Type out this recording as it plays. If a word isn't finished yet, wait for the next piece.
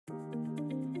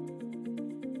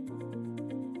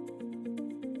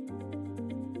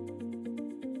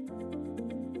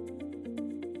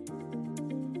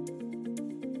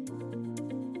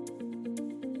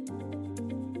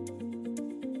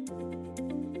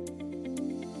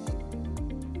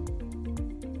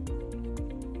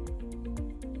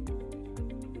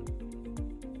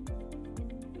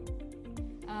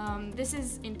This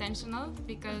is intentional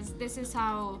because this is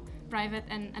how private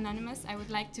and anonymous I would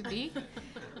like to be.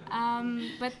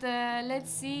 But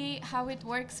let's see how it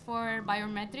works for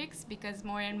biometrics, because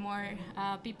more and more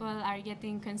people are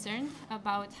getting concerned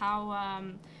about how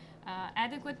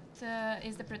adequate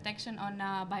is the protection on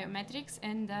biometrics.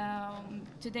 And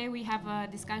today we have a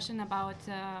discussion about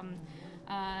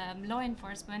law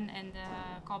enforcement and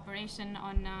cooperation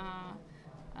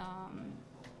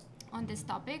on this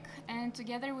topic. And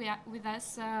together with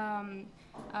us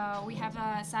we have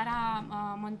Shara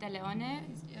Monteleone.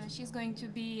 She's going to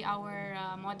be our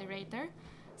moderator.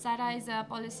 Shara is a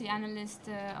policy analyst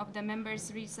of the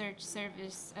Members Research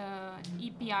Service,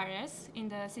 EPRS, in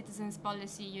the Citizens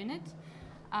Policy Unit.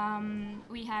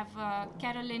 We have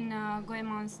Caroline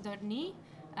Goemans-Dorny.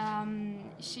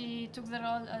 She took the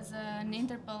role as an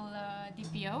INTERPOL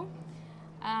DPO.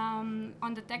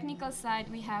 On the technical side,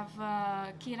 we have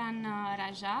Kiran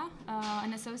Raja,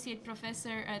 an associate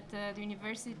professor at the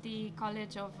University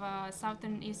College of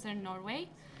Southern Eastern Norway.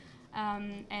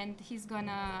 And he's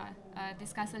gonna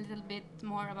discuss a little bit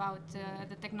more about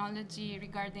the technology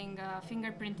regarding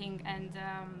fingerprinting and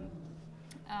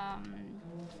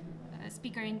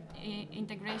speaker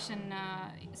integration,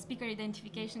 speaker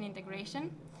identification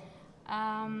integration.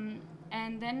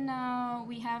 And then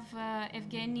we have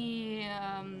Evgeni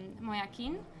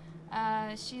Moyakine.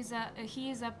 He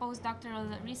is a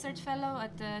postdoctoral research fellow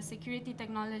at the Security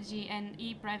Technology and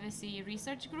E-Privacy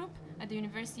Research Group at the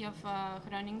University of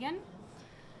Groningen.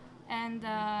 And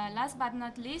last but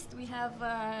not least, we have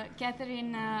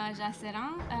Catherine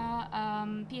Jasserand,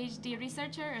 PhD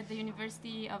researcher at the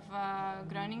University of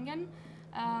Groningen,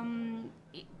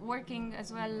 working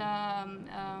as well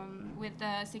with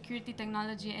the Security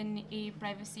Technology and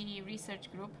E-Privacy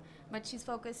Research Group, but she's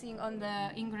focusing on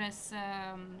the Ingress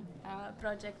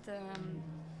project,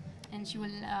 and she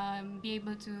will be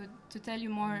able to tell you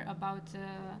more about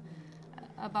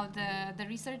the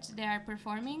research they are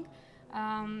performing.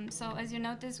 So as you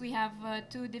notice, we have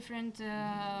two different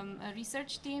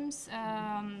research teams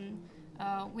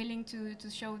willing to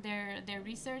show their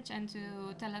research and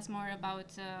to tell us more about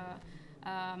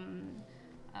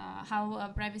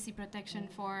how privacy protection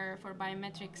for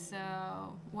biometrics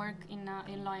work in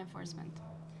law enforcement.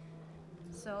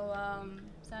 So,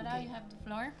 Shara, okay. You have the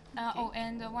floor. Okay. Oh,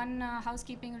 and one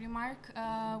housekeeping remark.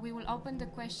 We will open the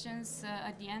questions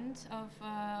at the end of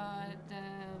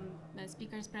the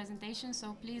speaker's presentation,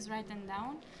 so please write them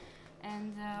down,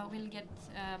 and we'll get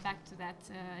back to that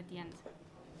at the end.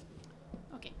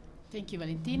 Okay, thank you,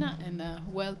 Valentina, and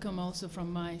welcome also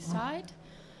from my side.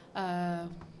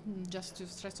 Just to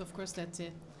stress, of course, that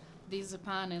this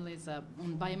panel is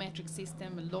on biometric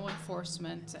system, law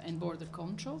enforcement, and border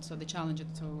control, so the challenge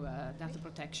to data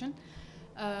protection.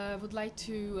 I would like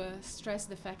to stress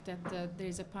the fact that there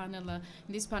is a panel. In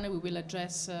this panel, we will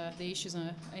address the issues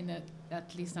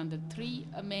at least under three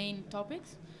main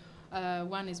topics.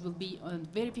 One will be on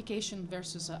verification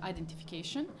versus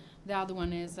identification. The other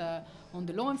one is on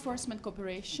the law enforcement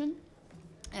cooperation.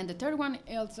 And the third one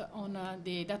is on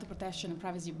the data protection and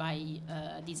privacy by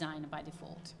design, by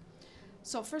default.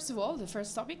 So first of all, the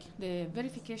first topic, the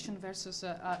verification versus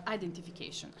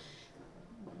identification.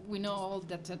 We know all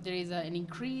that there is an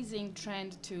increasing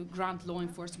trend to grant law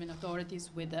enforcement authorities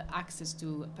with access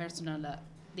to personal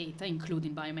data,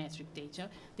 including biometric data,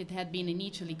 that had been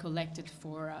initially collected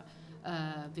for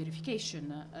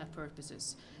verification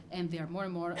purposes. And they are more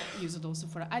and more used also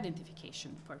for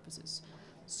identification purposes.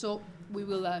 So we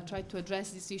will try to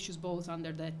address these issues both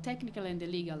under the technical and the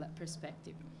legal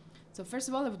perspective. So first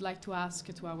of all, I would like to ask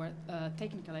to our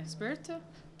technical expert,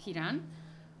 Kiran,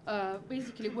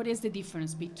 basically what is the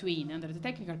difference between, under the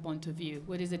technical point of view,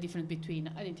 what is the difference between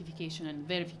identification and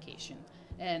verification?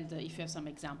 And if you have some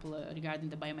example regarding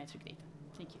the biometric data.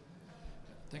 Thank you.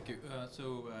 Thank you.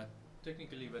 So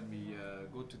technically when we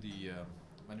go to the,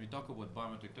 when we talk about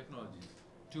biometric technologies,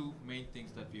 two main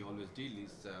things that we always deal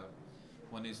is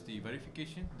one is the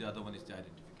verification, the other one is the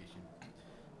identification.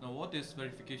 Now what is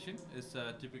verification is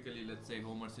typically, let's say,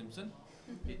 Homer Simpson.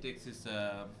 He takes his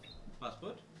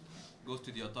passport, goes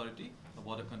to the authority, the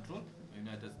border control,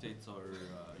 United States or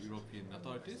European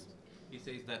authorities. He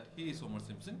says that he is Homer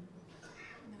Simpson,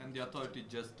 and the authority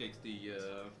just takes the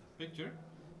picture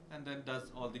and then does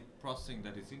all the processing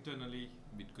that is internally.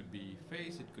 It could be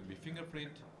face, it could be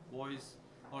fingerprint, voice,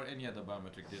 or any other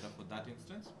biometric data for that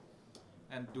instance,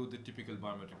 and do the typical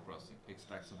biometric processing,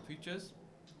 extract some features,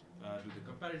 do the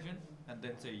comparison, and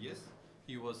then say yes,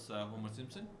 he was Homer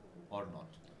Simpson or not.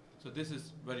 So this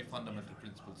is very fundamental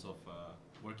principles of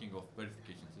working of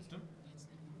verification system.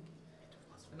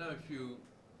 Now if you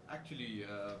actually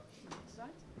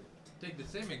take the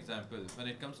same example, when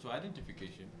it comes to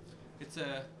identification, it's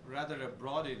a rather a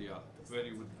broad area where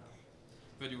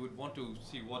you would want to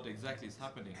see what exactly is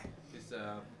happening. Is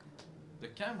the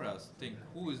cameras think,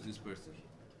 who is this person?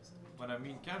 When I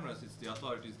mean cameras, it's the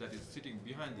authorities that is sitting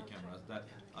behind the cameras that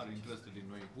are interested in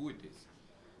knowing who it is.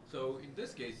 So in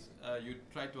this case, you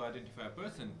try to identify a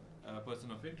person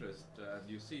of interest, and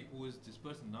you see who is this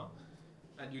person now,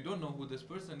 and you don't know who this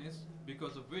person is,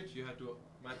 because of which you have to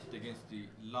match it against the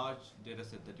large data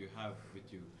set that you have with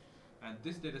you. And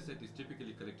this data set is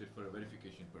typically collected for a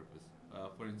verification purpose.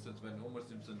 For instance, when Homer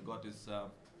Simpson got his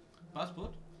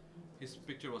passport, his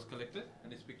picture was collected,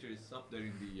 and his picture is up there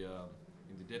in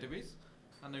the database,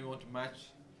 and you want to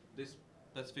match this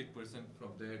specific person from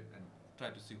there and try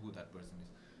to see who that person is.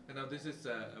 And now this is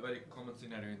a very common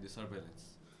scenario in the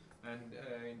surveillance. And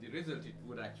in the result, it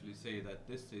would actually say that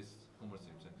this is Homer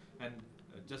Simpson. And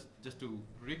just to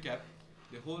recap,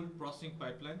 the whole processing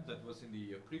pipeline that was in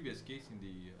the previous case in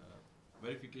the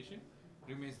verification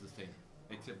remains the same,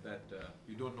 except that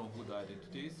you don't know who the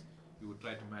identity is. You would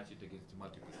try to match it against the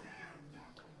multiple.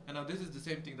 And now this is the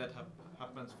same thing that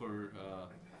happens for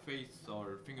face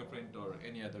or fingerprint or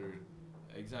any other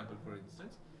example, for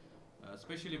instance.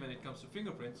 Especially when it comes to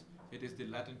fingerprints, it is the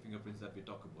latent fingerprints that we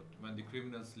talk about. When the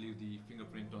criminals leave the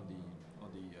fingerprint on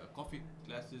the coffee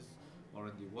glasses or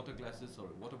on the water glasses or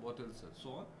water bottles and so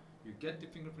on, you get the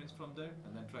fingerprints from there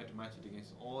and then try to match it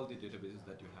against all the databases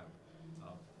that you have.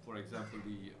 For example,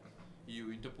 the EU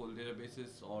INTERPOL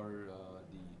databases or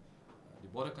the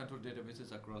border control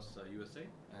databases across USA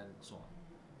and so on.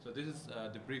 So this is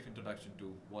the brief introduction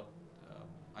to what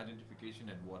identification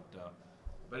and what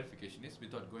verification is,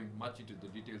 without going much into the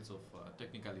details of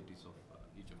technicalities of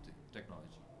each of the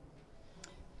technology.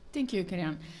 Thank you,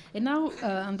 Kiran. And now,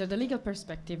 under the legal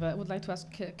perspective, I would like to ask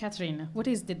Catherine, what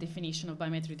is the definition of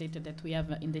biometric data that we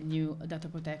have in the new data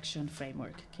protection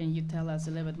framework? Can you tell us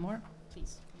a little bit more,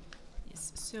 please?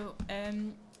 Yes. So,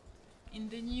 in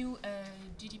the new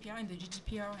GDPR and the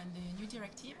GDPR and the new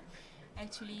directive,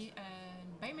 actually,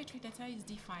 biometric data is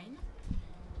defined.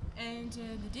 And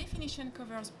the definition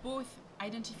covers both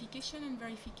identification and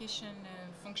verification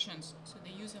functions, so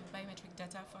the use of biometric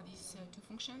data for these two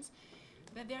functions.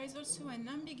 But there is also an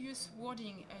ambiguous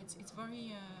wording. It's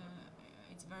very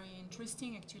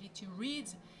interesting actually to read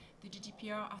the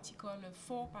GDPR Article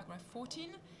 4, Paragraph 14,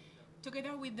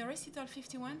 together with the Recital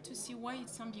 51 to see why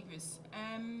it's ambiguous.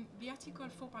 The Article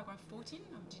 4, Paragraph 14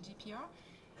 of GDPR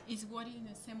is worded in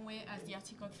the same way as the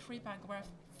Article 3, Paragraph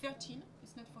 13.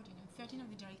 It's not 14, 13 of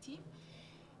the Directive.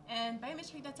 And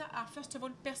biometric data are, first of all,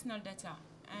 personal data,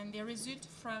 and they result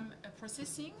from a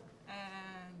processing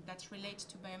that relates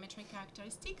to biometric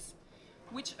characteristics,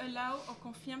 which allow or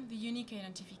confirm the unique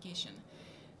identification.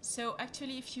 So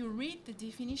actually, if you read the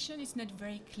definition, it's not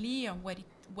very clear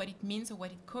what it means or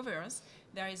what it covers.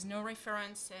 There is no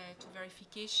reference to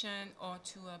verification or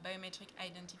to biometric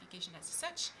identification as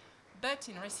such. But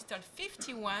in Recital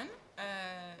 51,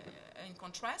 in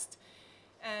contrast,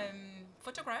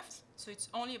 photographs, so it's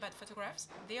only about photographs,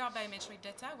 they are biometric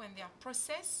data when they are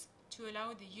processed to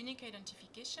allow the unique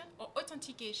identification or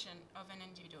authentication of an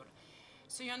individual.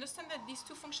 So you understand that these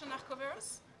two functions are covered,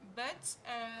 but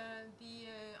the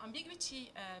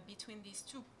ambiguity between these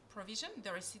two provisions,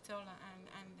 the recital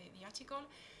and the article,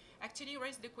 actually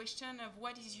raised the question of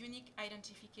what is unique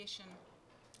identification,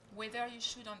 whether you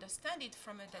should understand it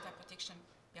from a data protection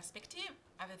perspective,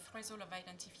 have a threshold of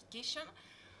identification,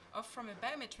 or from a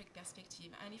biometric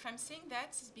perspective. And if I'm saying that,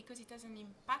 it's because it has an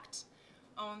impact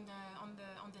on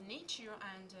the nature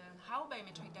and how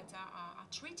biometric data are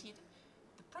treated.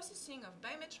 The processing of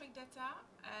biometric data,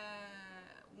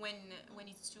 when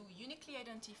it's to uniquely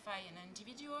identify an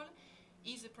individual,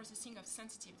 is the processing of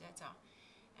sensitive data.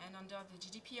 And under the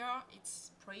GDPR,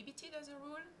 it's prohibited as a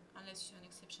rule, unless an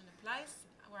exception applies,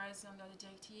 whereas under the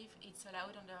directive, it's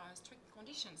allowed under strict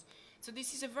conditions. So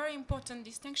this is a very important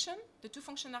distinction. The two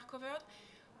functions are covered,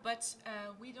 but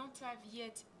we don't have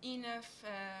yet enough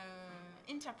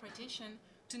interpretation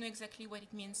to know exactly what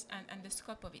it means and the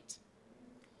scope of it.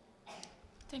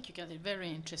 Thank you, Catherine. Very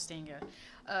interesting.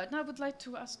 Now I would like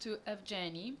to ask to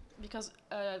Evgeni, because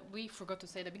we forgot to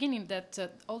say at the beginning that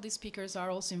all these speakers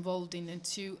are also involved in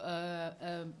two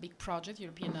big projects,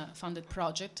 European-funded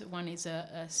project. One is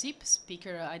a SIP,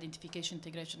 Speaker Identification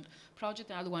Integration Project.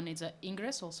 The other one is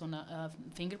Ingress, also on a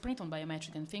fingerprint, on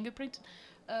biometric and fingerprint.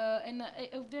 And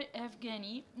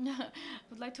Evgeni, I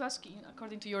would like to ask you,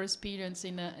 according to your experience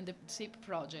in the SIP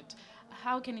project,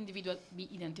 how can individuals be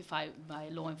identified by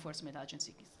law enforcement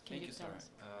agencies? Thank you, Sarah.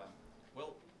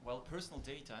 Well, personal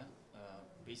data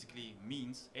basically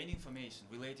means any information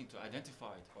relating to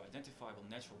identified or identifiable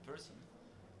natural person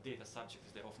data subject,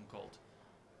 as they're often called.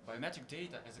 Biometric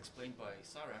data, as explained by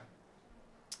Shara,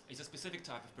 is a specific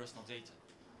type of personal data,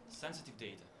 sensitive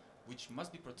data, which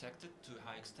must be protected to a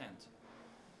high extent.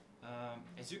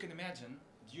 As you can imagine,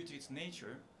 due to its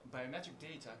nature, biometric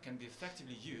data can be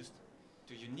effectively used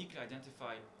to uniquely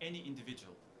identify any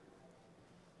individual.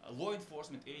 Law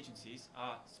enforcement agencies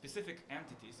are specific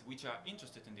entities which are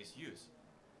interested in this use.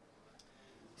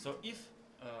 So if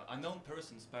unknown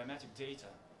person's biometric data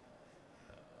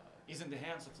is in the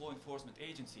hands of law enforcement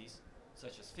agencies,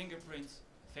 such as fingerprints,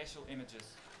 facial images,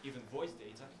 even voice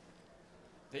data,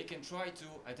 they can try to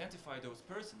identify those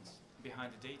persons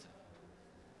behind the data.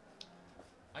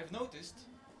 I've noticed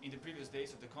in the previous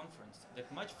days of the conference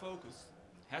that much focus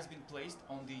has been placed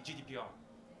on the GDPR.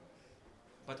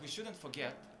 But we shouldn't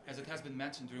forget, as it has been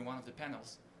mentioned during one of the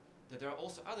panels, that there are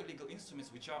also other legal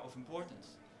instruments which are of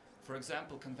importance. For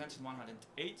example, Convention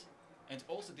 108 and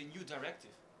also the new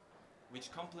Directive,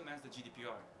 which complements the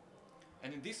GDPR.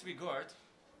 And in this regard,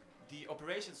 the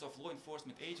operations of law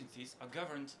enforcement agencies are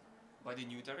governed by the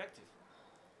new Directive,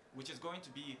 which is going to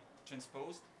be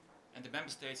transposed, and the member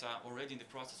states are already in the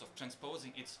process of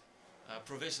transposing its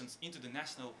provisions into the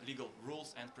national legal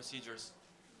rules and procedures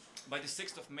by the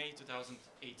 6th of May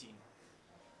 2018.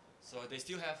 So they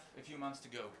still have a few months to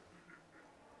go.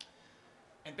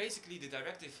 And basically the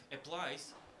directive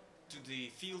applies to the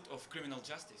field of criminal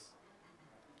justice.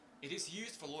 It is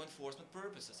used for law enforcement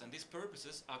purposes, and these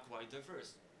purposes are quite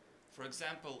diverse. For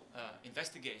example,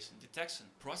 investigation, detection,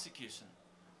 prosecution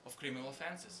of criminal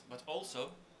offenses, but also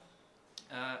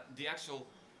the actual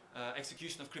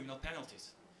execution of criminal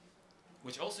penalties,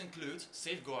 which also includes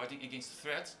safeguarding against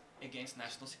threats against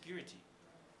national security.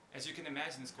 As you can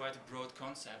imagine, it's quite a broad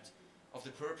concept of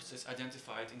the purposes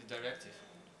identified in the directive.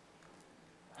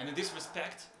 And in this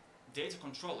respect, data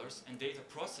controllers and data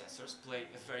processors play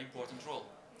a very important role.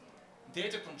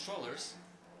 Data controllers,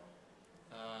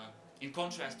 in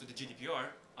contrast to the GDPR,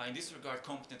 are in this regard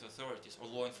competent authorities or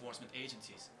law enforcement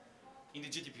agencies. In the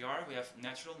GDPR, we have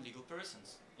natural and legal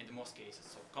persons in the most cases,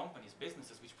 so companies,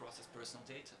 businesses which process personal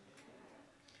data.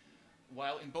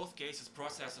 While in both cases,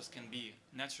 processors can be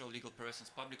natural legal persons,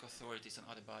 public authorities and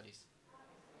other bodies.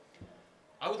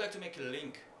 I would like to make a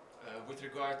link with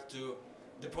regard to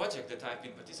the project that I've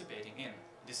been participating in,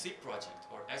 the SIP project,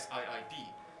 or SIIP,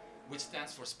 which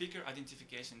stands for Speaker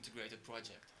Identification Integrated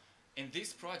Project. In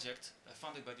this project,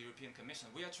 funded by the European Commission,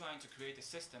 we are trying to create a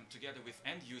system together with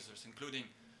end users, including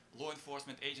law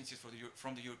enforcement agencies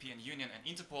from the European Union and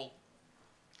INTERPOL,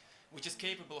 which is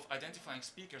capable of identifying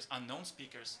speakers, unknown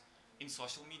speakers, in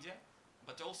social media,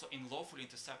 but also in lawfully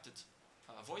intercepted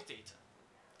voice data,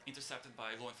 intercepted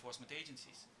by law enforcement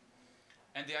agencies.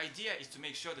 And the idea is to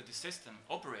make sure that the system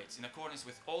operates in accordance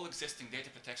with all existing data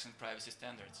protection and privacy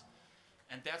standards.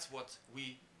 And that's what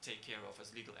we take care of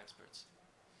as legal experts.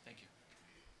 Thank you.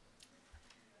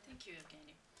 Thank you,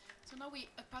 Evgeni. So now we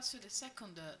pass to the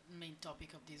second main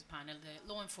topic of this panel, the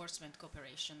law enforcement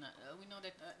cooperation. We know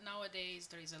that nowadays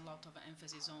there is a lot of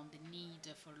emphasis on the need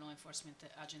for law enforcement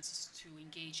agencies to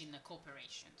engage in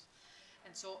cooperation.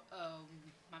 And so,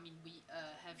 I mean, we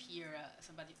have here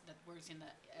somebody that works in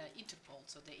INTERPOL,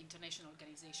 so the international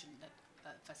organization that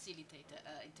facilitate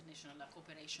international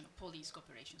cooperation, police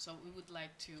cooperation. So we would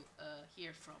like to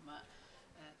hear from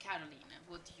Caroline,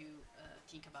 what do you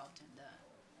think about and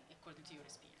according to your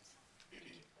experience?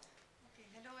 Okay,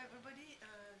 hello everybody.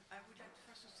 I would like to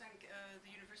first thank the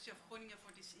University of Groningen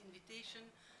for this invitation.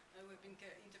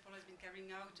 INTERPOL has been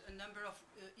carrying out a number of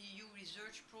EU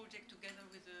research projects together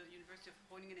with the University of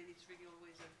Groningen, and it's really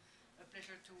always a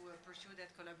pleasure to pursue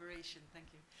that collaboration.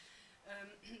 Thank you.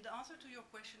 The answer to your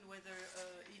question whether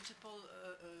INTERPOL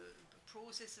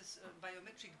processes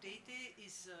biometric data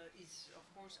is of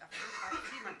course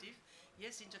affirmative.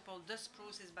 Yes, INTERPOL does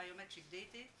process biometric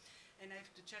data, and I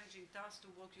have the challenging task to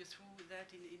walk you through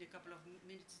that in a couple of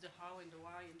minutes, the how and the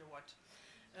why and the what.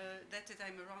 That's it,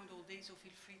 I'm around all day, so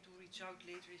feel free to reach out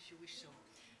later if you wish so.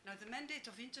 Now, the mandate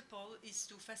of INTERPOL is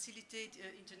to facilitate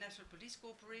international police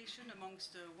cooperation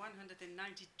amongst 192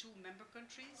 member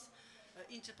countries.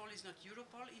 INTERPOL is not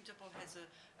Europol. INTERPOL has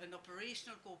an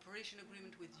operational cooperation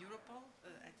agreement with Europol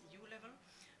at EU level.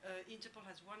 INTERPOL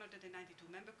has 192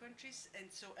 member countries,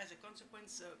 and so as a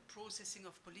consequence, processing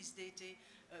of police data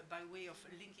by way of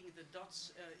linking the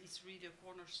dots is really a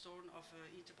cornerstone of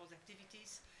INTERPOL's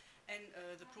activities. And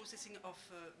the processing of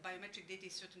biometric data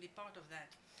is certainly part of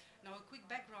that. Now, a quick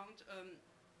background.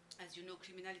 As you know,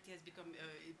 criminality has become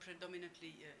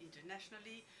predominantly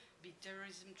internationally, be it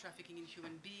terrorism, trafficking in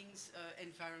human beings,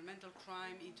 environmental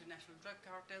crime, international drug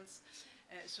cartels.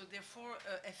 So therefore,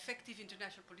 effective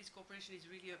international police cooperation is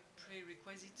really a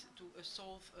prerequisite to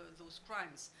solve those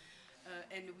crimes.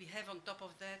 And we have on top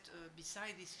of that,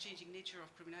 beside this changing nature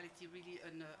of criminality, really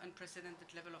an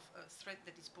unprecedented level of threat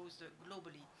that is posed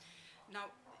globally.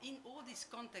 Now, in all this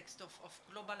context of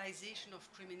globalization of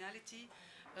criminality,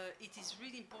 it is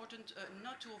really important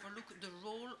not to overlook the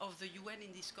role of the UN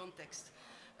in this context.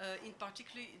 In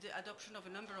particular, the adoption of a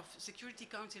number of Security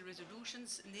Council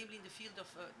resolutions, namely in the field of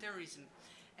terrorism.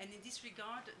 And in this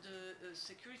regard, the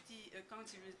Security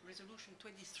Council Resolution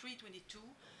 2322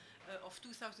 of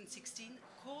 2016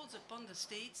 calls upon the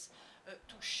states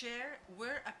to share,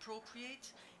 where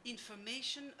appropriate,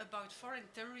 information about foreign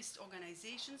terrorist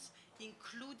organizations,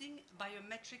 including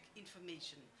biometric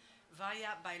information,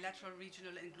 via bilateral,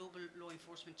 regional and global law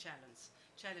enforcement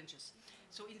challenges.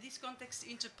 So in this context,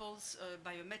 Interpol's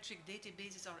biometric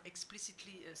databases are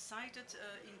explicitly cited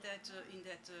in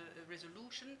that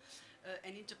resolution,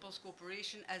 and Interpol's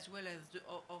cooperation, as well as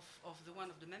of the one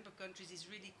of the member countries, is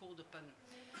really called upon.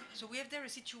 So we have there a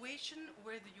situation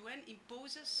where the UN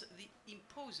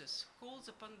calls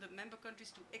upon the member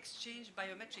countries to exchange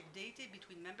biometric data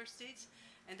between member states,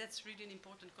 and that's really an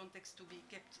important context to be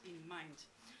kept in mind.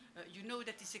 You know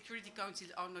that the Security Council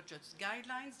are not just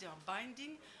guidelines, they are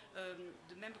binding.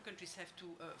 The member countries have to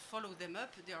follow them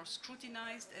up. They are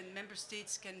scrutinized, and member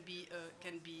states can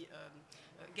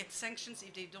get sanctions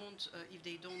if they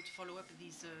don't follow up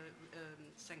these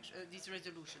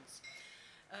resolutions.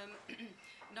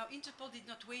 Now, Interpol did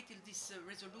not wait till this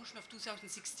resolution of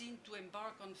 2016 to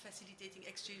embark on facilitating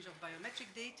exchange of biometric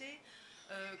data.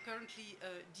 Currently,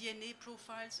 DNA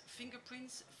profiles,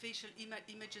 fingerprints, facial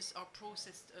images are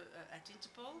processed at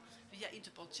Interpol via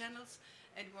Interpol channels,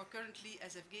 and we are currently,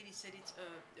 as Evgeni said it,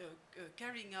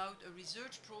 carrying out a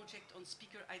research project on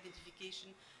speaker identification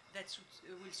that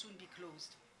will soon be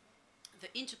closed. The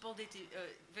Interpol data,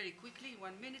 very quickly, in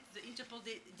 1 minute, the Interpol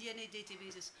DNA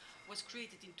databases was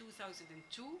created in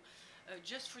 2002.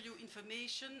 Just for your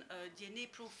information,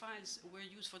 DNA profiles were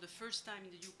used for the first time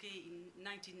in the UK in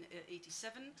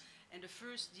 1987, and the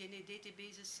first DNA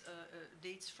databases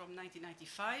dates from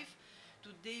 1995.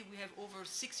 Today we have over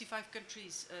 65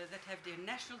 countries that have their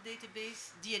national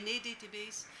database, DNA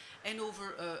database, and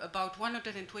over about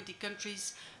 120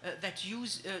 countries that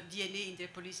use DNA in their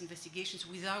police investigations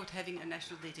without having a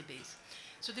national database.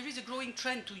 So there is a growing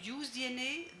trend to use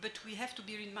DNA, but we have to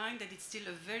bear in mind that it's still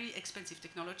a very expensive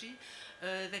technology,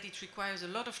 that it requires a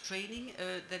lot of training,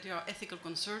 that there are ethical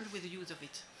concerns with the use of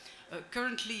it.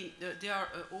 Currently, there are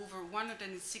over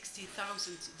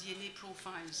 160,000 DNA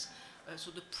profiles,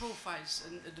 so the profiles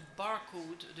and the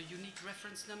barcode, the unique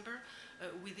reference number,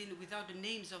 without the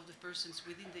names of the persons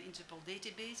within the Interpol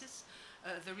databases.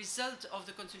 The result of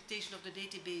the consultation of the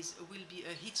database will be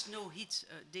a hit-no-hit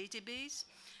database.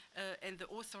 And the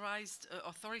authorized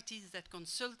authorities that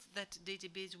consult that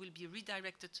database will be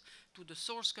redirected to the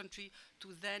source country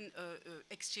to then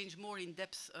exchange more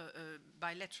in-depth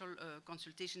bilateral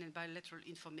consultation and bilateral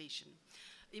information.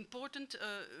 Important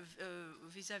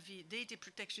vis-à-vis data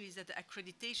protection is that the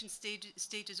accreditation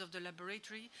status of the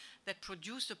laboratory that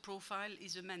produced the profile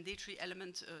is a mandatory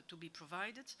element to be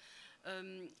provided.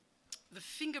 The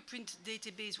fingerprint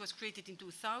database was created in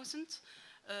 2000.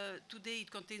 Today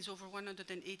it contains over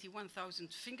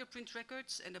 181,000 fingerprint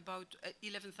records and about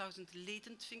 11,000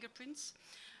 latent fingerprints.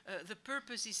 The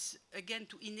purpose is, again,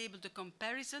 to enable the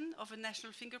comparison of a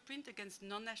national fingerprint against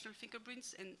non-national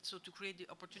fingerprints, and so to create the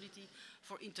opportunity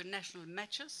for international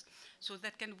matches. So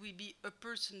that can be a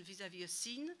person vis-à-vis a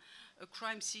scene, a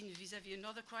crime scene vis-à-vis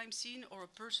another crime scene, or a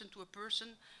person to a person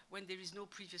when there is no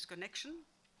previous connection.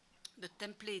 The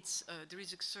templates, there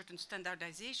is a certain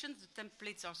standardization. The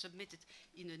templates are submitted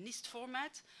in a NIST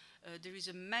format. There is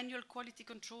a manual quality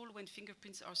control when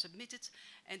fingerprints are submitted,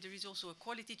 and there is also a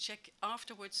quality check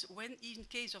afterwards when, in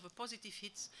case of a positive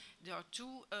hit, there are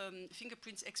two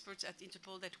fingerprints experts at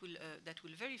Interpol that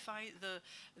will verify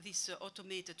this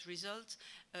automated result.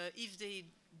 If they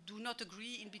do not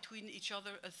agree in between each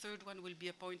other, a third one will be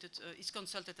appointed, is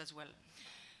consulted as well.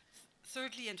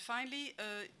 Thirdly and finally,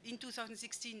 in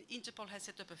 2016, Interpol has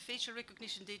set up a facial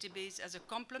recognition database as a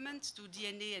complement to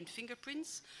DNA and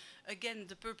fingerprints. Again,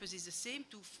 the purpose is the same,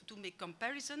 to make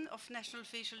comparison of national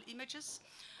facial images.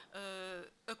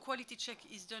 A quality check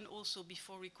is done also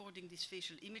before recording these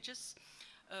facial images.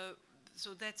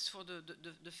 so that's for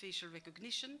the facial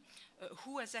recognition.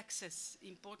 Who has access?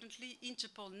 Importantly,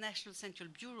 Interpol National Central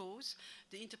Bureaus.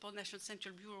 The Interpol National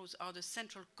Central Bureaus are the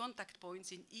central contact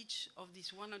points in each of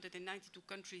these 192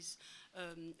 countries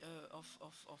of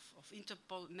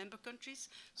Interpol member countries.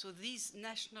 So these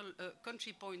national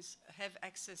country points have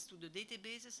access to the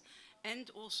databases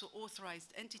and also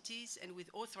authorized entities. And with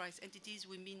authorized entities,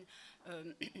 we mean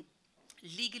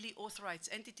legally authorized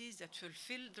entities that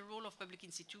fulfill the role of public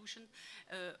institution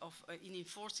in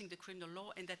enforcing the criminal law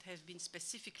and that have been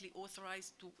specifically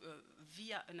authorized to,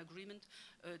 via an agreement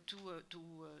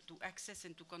to access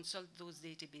and to consult those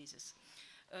databases.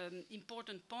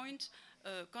 Important point,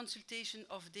 consultation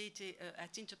of data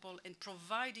at Interpol and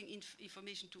providing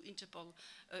information to Interpol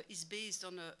is based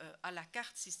on a la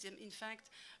carte system. In fact,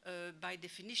 by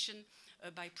definition,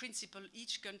 by principle,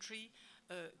 each country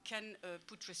can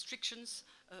put restrictions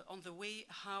on the way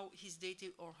how his data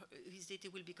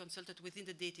will be consulted within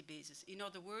the databases. In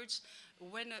other words,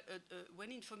 when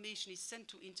information is sent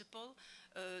to Interpol,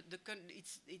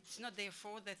 it's not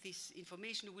therefore that this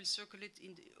information will circulate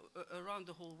around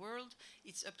the whole world.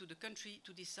 It's up to the country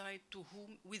to decide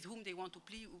with whom they want to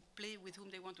play, with whom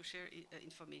they want to share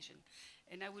information.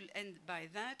 And I will end by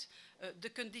that. The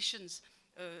conditions.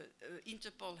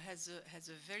 Interpol has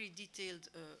a very detailed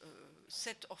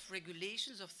set of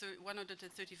regulations of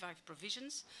 135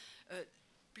 provisions.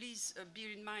 Please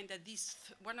bear in mind that these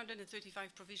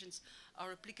 135 provisions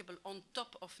are applicable on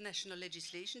top of national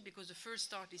legislation, because the first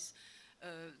start is,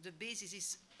 the basis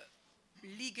is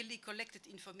legally collected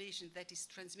information that is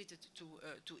transmitted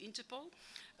to Interpol.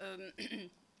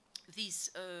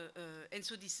 And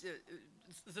so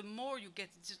the more you get,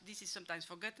 this is sometimes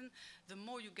forgotten, the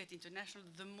more you get international,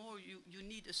 the more you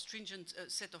need a stringent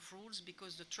set of rules,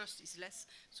 because the trust is less,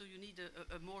 so you need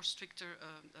a more stricter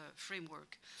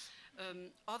framework.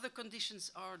 Other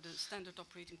conditions are the standard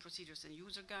operating procedures and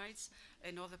user guides,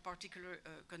 and other particular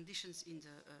conditions in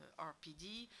the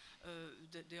RPD.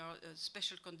 There are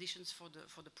special conditions for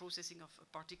the processing of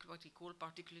what we call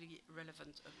particularly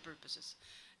relevant purposes.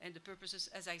 And the purposes,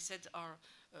 as I said, are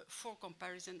for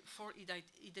comparison, for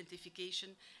identification,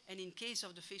 and in case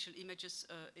of the facial images,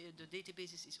 the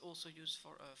databases is also used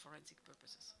for forensic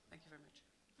purposes. Thank you very much.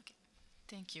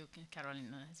 Thank you, Caroline.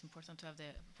 It's important to have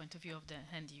the point of view of the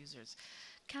end users.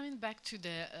 Coming back to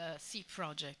the C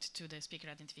project, to the speaker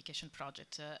identification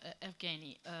project,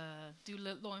 Evgeni, do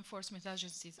law enforcement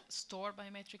agencies store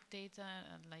biometric data,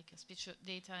 like speech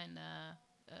data, and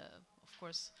of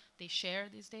course, they share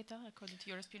this data according to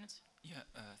your experience? Yeah,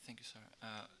 thank you,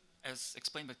 Shara. As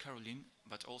explained by Caroline,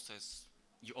 but also as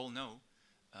you all know,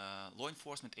 law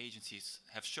enforcement agencies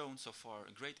have shown so far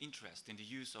a great interest in the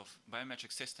use of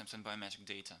biometric systems and biometric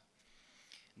data.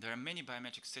 There are many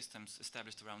biometric systems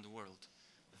established around the world,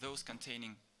 those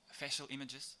containing facial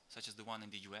images, such as the one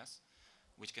in the US,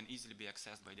 which can easily be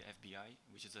accessed by the FBI,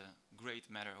 which is a great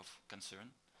matter of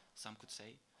concern, some could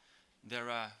say. There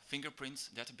are fingerprints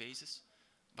databases,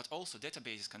 but also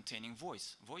databases containing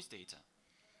voice data.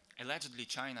 Allegedly,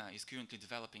 China is currently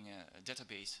developing a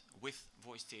database with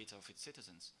voice data of its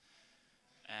citizens.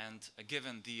 And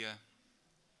given the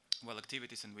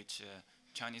activities in which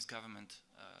Chinese government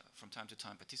from time to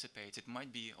time participates, it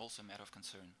might be also a matter of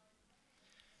concern.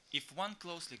 If one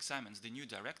closely examines the new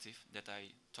directive that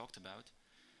I talked about,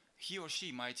 he or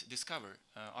she might discover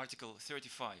Article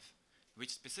 35,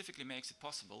 which specifically makes it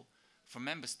possible for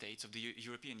member states of the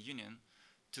European Union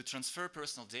to transfer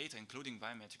personal data, including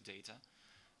biometric data,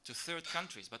 to third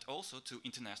countries, but also to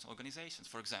international organizations,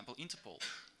 for example, Interpol.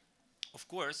 Of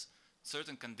course,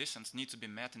 certain conditions need to be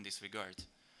met in this regard.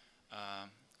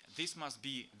 This must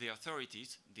be the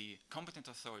authorities, the competent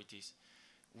authorities,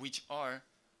 which are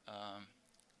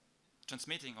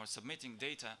transmitting or submitting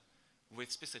data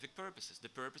with specific purposes, the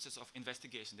purposes of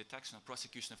investigation, detection, or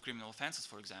prosecution of criminal offenses,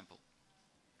 for example.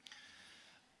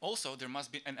 Also, there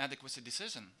must be an adequacy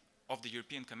decision of the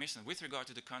European Commission with regard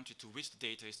to the country to which the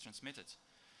data is transmitted.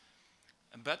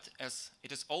 But as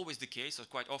it is always the case, or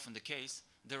quite often the case,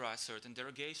 there are certain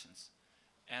derogations.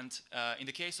 And in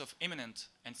the case of imminent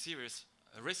and serious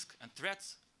risk and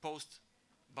threats posed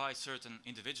by certain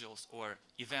individuals or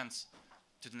events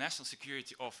to the national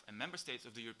security of a member state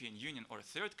of the European Union or a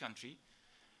third country,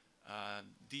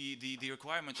 the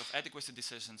requirement of adequacy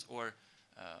decisions or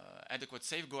adequate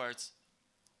safeguards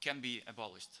can be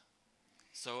abolished.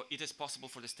 So it is possible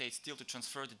for the state still to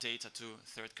transfer the data to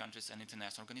third countries and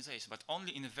international organizations, but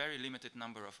only in a very limited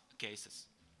number of cases.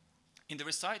 In the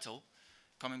recital,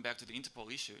 coming back to the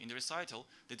Interpol issue, in the recital,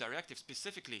 the directive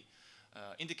specifically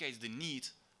indicates the need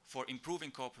for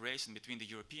improving cooperation between the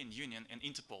European Union and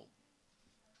Interpol.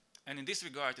 And in this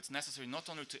regard, it's necessary not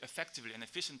only to effectively and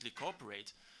efficiently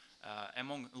cooperate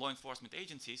among law enforcement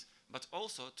agencies, but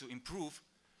also to improve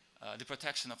the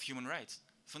protection of human rights,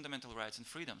 fundamental rights and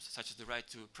freedoms, such as the right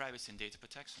to privacy and data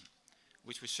protection,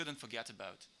 which we shouldn't forget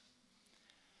about.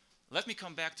 Let me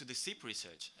come back to the SIP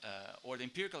research, or the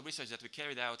empirical research that we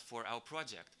carried out for our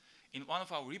project. In one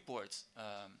of our reports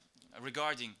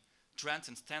regarding trends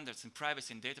and standards in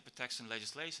privacy and data protection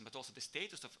legislation, but also the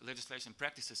status of legislation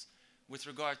practices with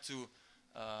regard to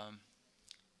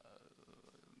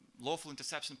lawful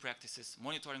interception practices,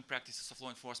 monitoring practices of law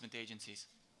enforcement agencies,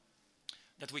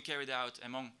 that we carried out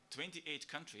among 28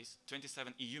 countries,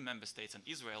 27 EU member states and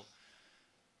Israel,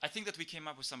 I think that we came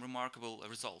up with some remarkable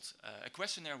results. A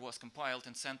questionnaire was compiled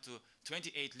and sent to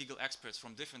 28 legal experts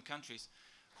from different countries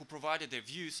who provided their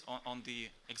views on the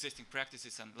existing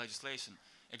practices and legislation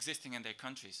existing in their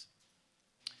countries.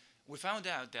 We found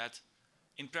out that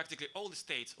in practically all the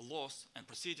states, laws and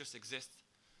procedures exist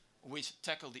which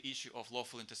tackle the issue of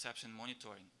lawful interception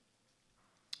monitoring.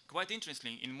 Quite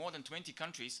interestingly, in more than 20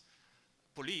 countries,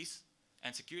 police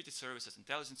and security services,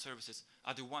 intelligence services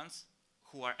are the ones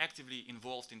who are actively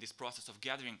involved in this process of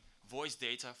gathering voice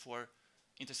data for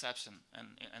interception and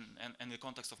in the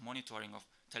context of monitoring of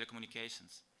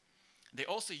telecommunications. They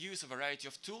also use a variety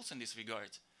of tools in this regard.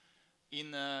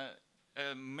 In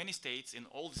many states, in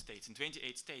all the states, in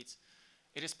 28 states,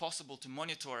 it is possible to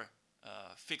monitor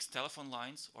fixed telephone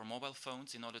lines or mobile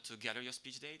phones in order to gather your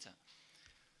speech data.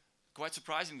 Quite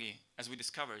surprisingly, as we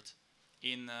discovered,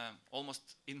 in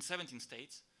 17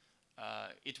 states,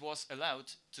 it was allowed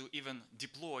to even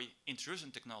deploy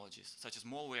intrusion technologies such as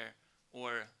malware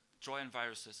or Trojan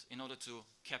viruses in order to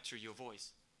capture your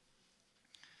voice.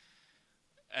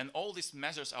 And all these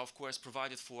measures are, of course,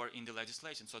 provided for in the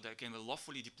legislation, so they can be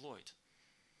lawfully deployed.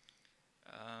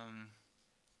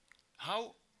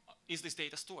 How is this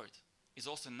data stored? Is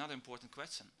also another important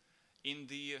question. In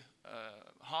the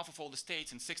half of all the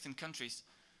states in 16 countries,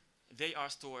 these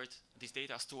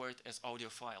data are stored as audio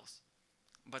files.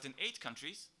 But in 8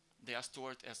 countries, they are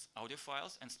stored as audio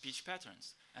files and speech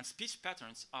patterns. And speech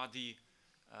patterns are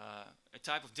a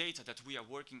type of data that we are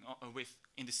working with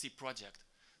in the SIP project.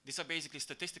 These are basically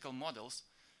statistical models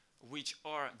which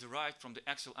are derived from the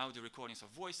actual audio recordings of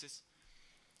voices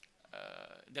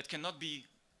that cannot be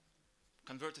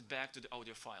converted back to the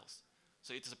audio files.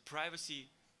 So it is a privacy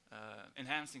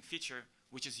enhancing feature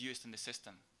which is used in the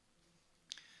system.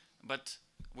 But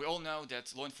we all know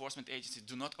that law enforcement agencies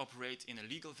do not operate in a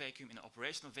legal vacuum, in an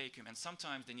operational vacuum, and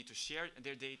sometimes they need to share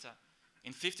their data.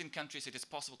 In 15 countries, it is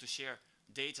possible to share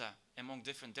data among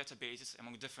different databases,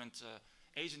 among different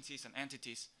agencies and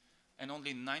entities, and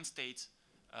only in 9 states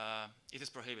it is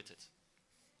prohibited.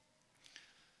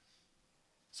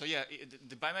 So yeah,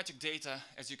 the biometric data,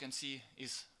 as you can see,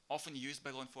 is often used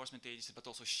by law enforcement agencies, but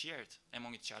also shared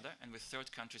among each other and with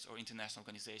third countries or international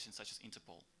organizations such as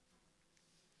INTERPOL.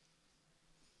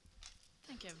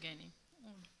 Thank you, Evgeni.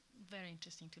 Very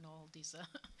interesting to know all these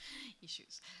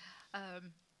issues.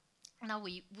 Now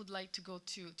we would like to go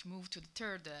to move to the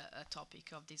third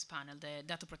topic of this panel, the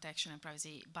data protection and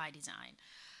privacy by design.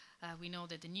 We know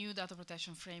that the new data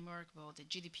protection framework, both the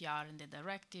GDPR and the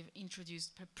Directive,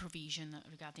 introduced provision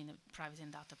regarding the privacy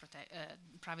and data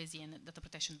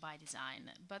protection by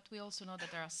design. But we also know that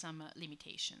there are some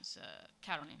limitations.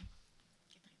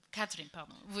 Catherine,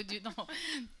 pardon. Would you know?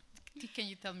 Can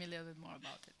you tell me a little bit more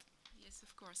about it? Yes,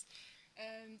 of course.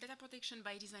 Data protection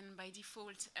by design and by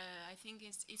default, I think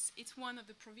it's one of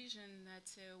the provisions that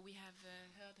we have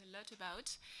heard a lot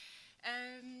about.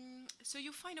 So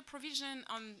you find a provision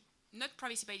on not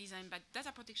privacy by design, but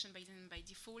data protection by design and by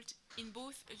default in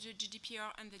both the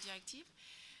GDPR and the Directive.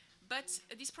 But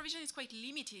this provision is quite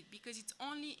limited because it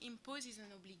only imposes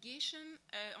an obligation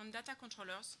on data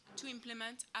controllers to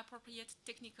implement appropriate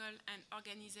technical and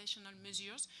organizational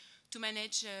measures to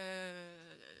manage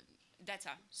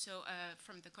data, so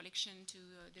from the collection to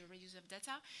the reuse of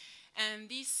data. And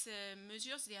these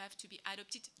measures, they have to be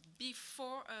adopted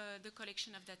before the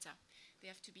collection of data. They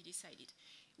have to be decided.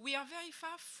 We are very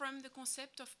far from the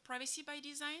concept of privacy by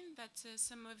design that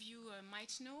some of you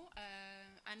might know.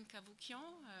 Anne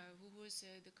Cavoukian, who was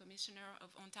the Commissioner of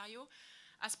Ontario,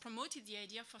 has promoted the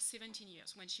idea for 17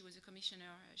 years. When she was a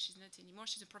commissioner, she's not anymore.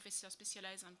 She's a professor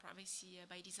specialized on privacy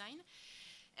by design.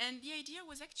 And the idea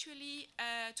was actually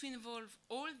to involve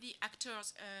all the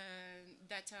actors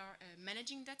that are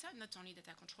managing data, not only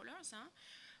data controllers,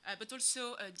 but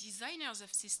also designers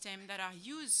of systems that are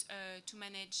used to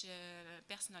manage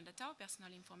personal data,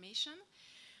 personal information.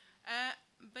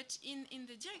 But in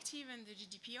the Directive and the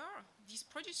GDPR, these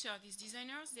producers, these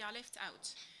designers, they are left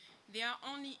out. They are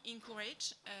only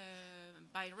encouraged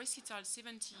by recital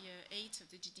 78 of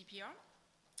the GDPR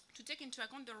to take into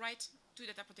account the right to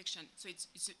data protection. So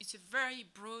it's a very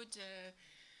broad,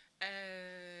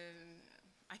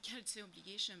 I can't say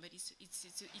obligation, but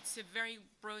it's a very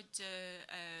broad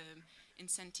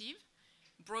incentive.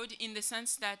 Broad in the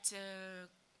sense that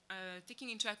taking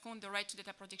into account the right to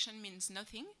data protection means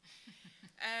nothing.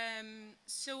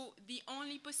 So the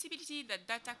only possibility that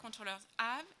data controllers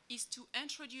have is to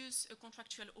introduce a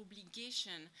contractual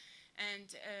obligation.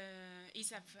 And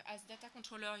as data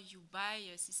controller, you buy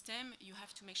a system, you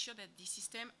have to make sure that the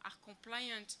system are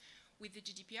compliant with the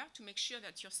GDPR to make sure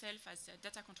that yourself, as a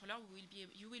data controller,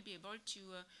 you will be able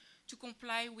to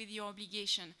comply with your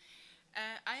obligation.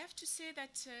 I have to say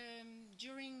that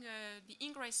during the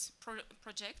Ingress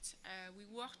project, we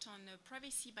worked on a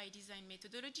privacy by design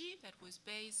methodology that was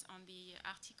based on the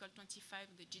Article 25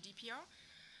 of the GDPR.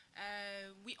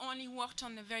 We only worked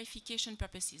on the verification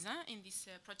purposes in this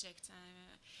project.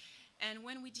 And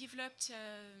when we developed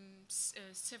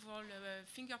several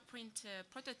fingerprint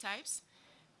prototypes,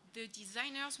 the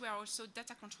designers were also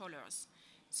data controllers.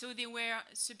 So they were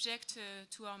subject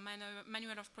to our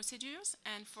manual of procedures.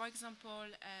 And for example,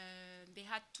 they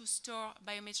had to store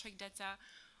biometric data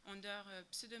under a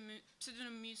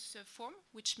pseudonymous form,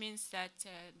 which means that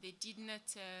they did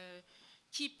not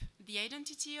keep the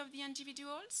identity of the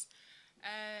individuals.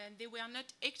 They were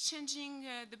not exchanging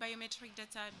the biometric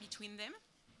data between them.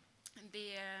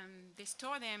 They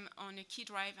store them on a key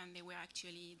drive, and they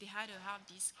had a hard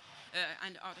disk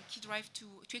and a key drive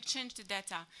to exchange the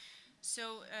data.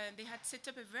 So they had set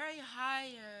up a very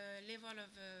high level of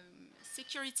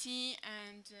security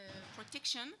and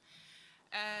protection,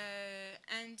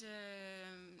 and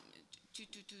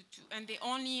they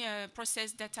only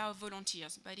processed data of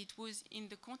volunteers, but it was in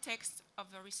the context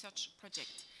of a research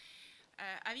project.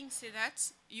 Having said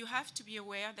that, you have to be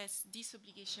aware that this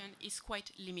obligation is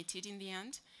quite limited in the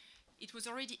end. It was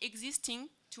already existing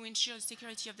to ensure the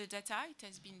security of the data. It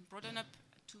has been broadened up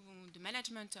to the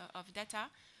management of data,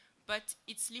 but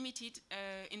it's limited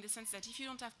in the sense that if you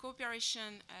don't have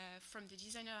cooperation from the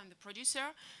designer and the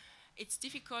producer, it's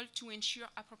difficult to ensure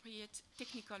appropriate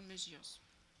technical measures.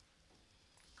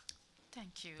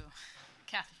 Thank you,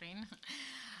 Catherine.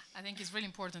 I think it's really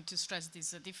important to stress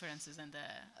these differences and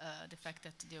the fact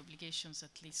that the obligations,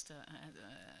 at least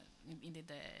in the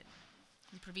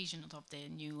provision of the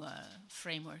new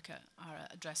framework, are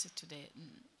addressed to the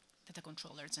data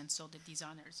controllers, and so the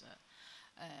designers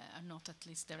are not at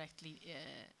least directly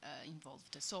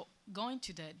involved. So going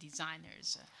to the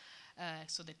designers,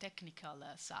 so the technical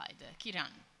side,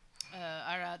 Kiran,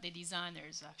 are the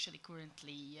designers actually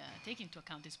currently taking into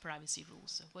account these privacy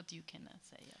rules? What do you can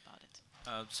say about it?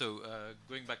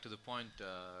 Going back to the point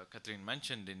Catherine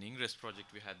mentioned, in Ingress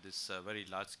project we had this very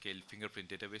large-scale fingerprint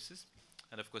databases,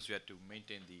 and of course we had to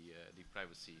maintain the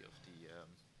privacy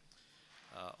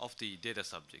of the data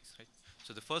subjects, right?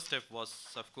 So the first step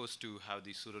was, of course, to have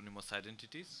the pseudonymous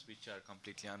identities, which are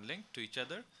completely unlinked to each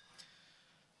other,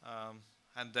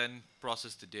 and then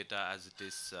process the data as it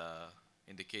is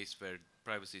in the case where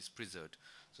privacy is preserved.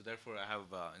 So therefore, I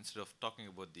have instead of talking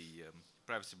about the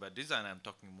privacy by design, I'm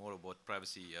talking more about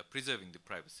privacy, preserving the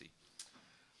privacy.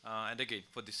 And again,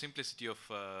 for the simplicity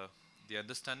of the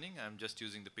understanding, I'm just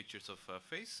using the pictures of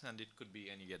face, and it could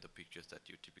be any other pictures that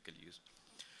you typically use.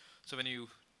 So when you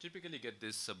typically get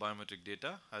this biometric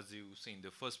data, as you see in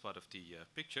the first part of the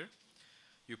picture,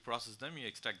 you process them, you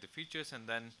extract the features, and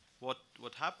then what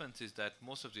happens is that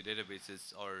most of the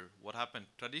databases, or what happened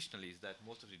traditionally is that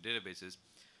most of the databases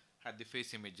had the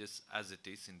face images as it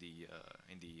is in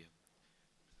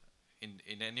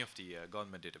any of the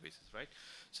government databases, right?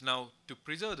 So now, to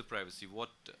preserve the privacy, what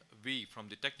we from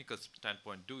the technical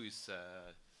standpoint do is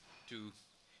to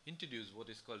introduce what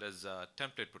is called as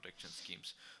template protection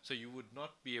schemes. So you would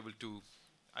not be able to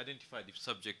identify the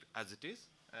subject as it is,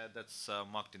 that's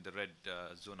marked in the red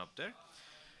zone up there,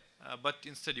 but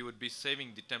instead you would be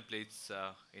saving the templates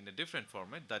in a different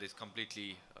format that is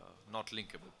completely not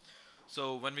linkable.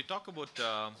 So when we talk about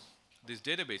these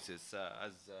databases,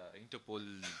 as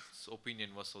INTERPOL's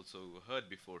opinion was also heard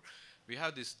before, we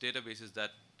have these databases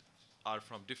that are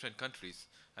from different countries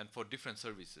and for different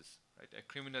services. Right? A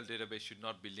criminal database should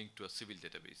not be linked to a civil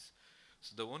database.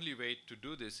 So the only way to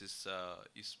do this is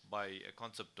by a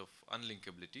concept of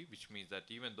unlinkability, which means that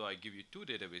even though I give you two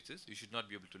databases, you should not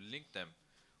be able to link them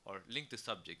or link the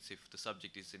subjects if the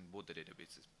subject is in both the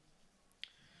databases.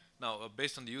 Now,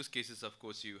 based on the use cases, of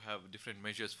course, you have different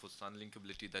measures for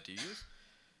unlinkability that you use.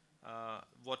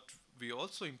 What we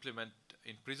also implement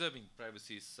in preserving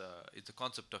privacy is the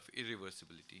concept of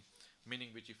irreversibility, meaning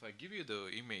which if I give you the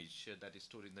image that is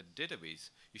stored in the database,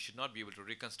 you should not be able to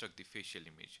reconstruct the facial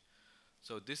image.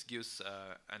 So this gives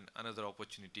another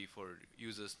opportunity for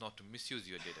users not to misuse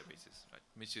your databases, right?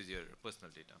 Misuse your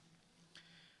personal data.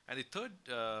 And the third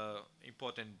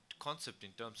important concept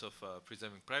in terms of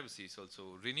preserving privacy is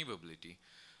also renewability.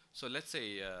 So let's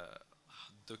say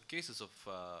the cases of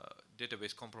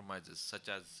database compromises, such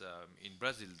as in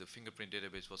Brazil, the fingerprint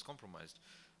database was compromised,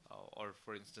 or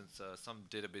for instance, some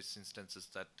database instances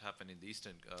that happen in the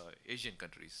Eastern Asian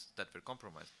countries that were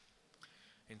compromised.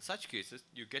 In such cases,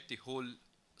 you get the whole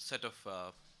set of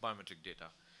biometric data.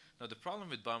 Now, the problem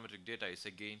with biometric data is,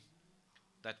 again,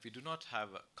 that we do not have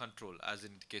control, as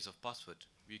in the case of password.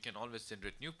 We can always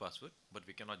generate new password, but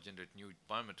we cannot generate new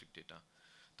biometric data.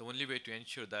 The only way to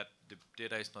ensure that the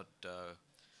data is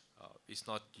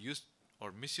not used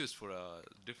or misused for a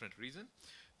different reason,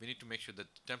 we need to make sure that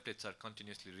the templates are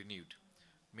continuously renewed,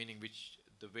 meaning which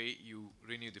the way you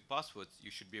renew the passwords,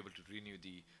 you should be able to renew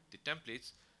the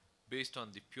templates based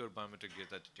on the pure biometric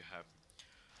data that you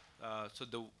have. So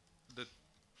the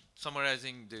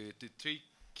summarizing the three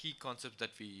key concepts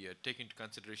that we take into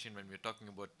consideration when we're talking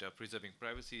about preserving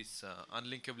privacy is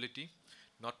unlinkability,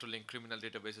 not to link criminal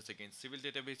databases against civil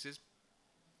databases;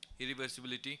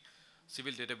 irreversibility,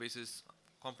 civil databases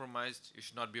compromised, you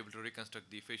should not be able to reconstruct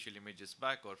the facial images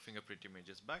back or fingerprint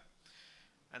images back;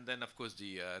 and then of course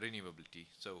the renewability.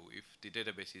 So if the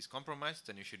database is compromised,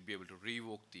 then you should be able to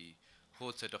revoke the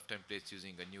whole set of templates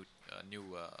using a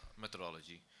new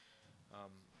methodology.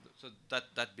 So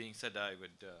that being said, I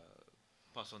would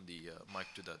pass on the mic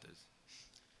to the others.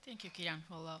 Thank you, Kiran,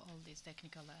 for all these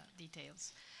technical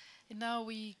details. And now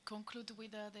we conclude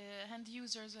with the end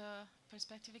users'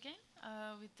 perspective again,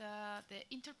 with the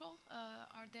INTERPOL.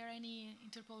 Are there any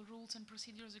INTERPOL rules and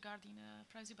procedures regarding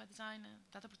privacy by design,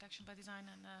 data protection by design,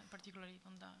 and particularly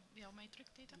on the biometric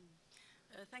data?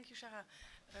 Thank you, Shara.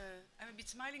 I'm a bit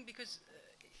smiling because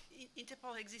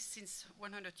INTERPOL exists since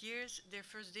 100 years. Their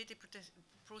first data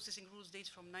processing rules date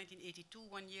from 1982,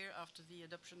 1 year after the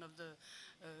adoption of the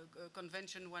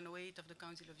Convention 108 of the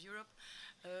Council of Europe.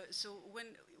 So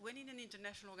when in an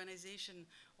international organization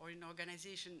or in an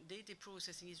organization, data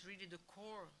processing is really the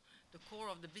core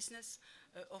of the business.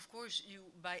 Of course,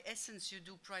 by essence, you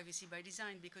do privacy by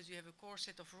design because you have a core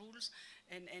set of rules,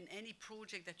 and any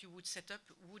project that you would set up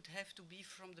would have to be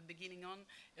from the beginning on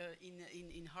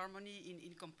in harmony,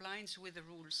 in compliance with the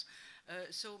rules.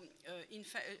 So, in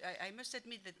fact, I must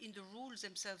admit that in the rules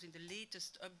themselves, in the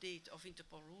latest update of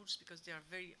INTERPOL rules, because they are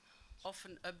very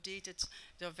often updated,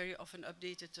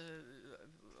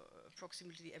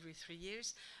 approximately every 3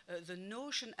 years. The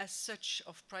notion as such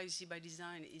of privacy by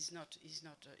design is not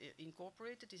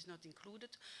incorporated, is not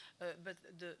included. But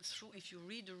if you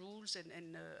read the rules,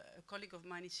 and a colleague of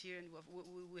mine is here, and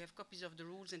we have copies of the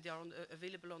rules, and they are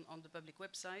available on the public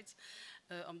websites.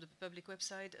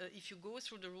 If you go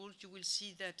through the rules, you will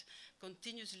see that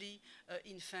continuously,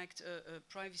 in fact,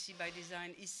 privacy by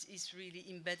design is really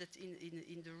embedded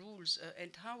in the rules.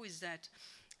 And how is that?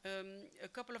 A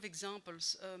couple of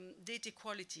examples. Data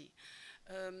quality.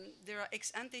 There are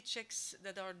ex-ante checks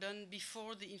that are done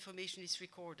before the information is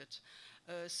recorded.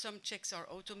 Some checks are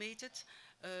automated,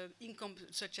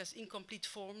 such as incomplete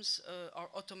forms are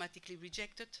automatically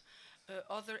rejected.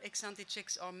 Other ex-ante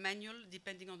checks are manual,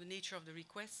 depending on the nature of the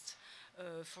request.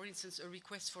 For instance, a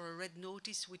request for a red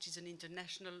notice, which is an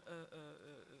international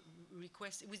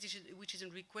request, which is a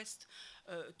request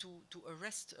to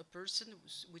arrest a person,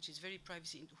 which is very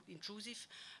privacy intrusive.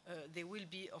 There will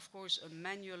be, of course, a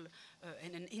manual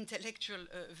and an intellectual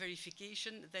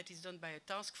verification that is done by a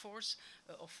task force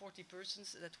of 40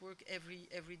 persons that work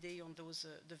every day on those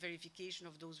the verification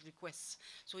of those requests.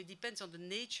 So it depends on the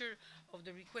nature of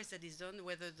the request that is done,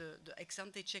 whether the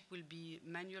ex-ante check will be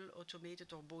manual,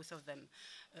 automated, or both of them.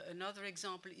 Another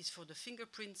example is for the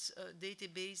fingerprints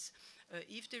database.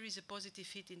 If there is a positive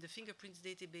hit in the fingerprints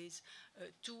database,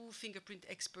 2 fingerprint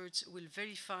experts will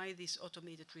verify these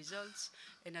automated results.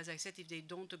 And as I said, if they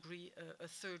don't agree, a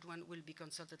third one will be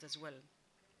consulted as well.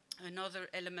 Another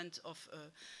element of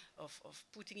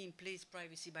putting in place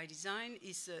privacy by design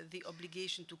is the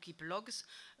obligation to keep logs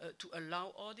to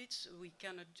allow audits. We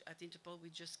cannot, at INTERPOL, we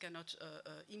just cannot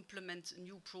implement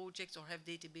new projects or have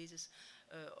databases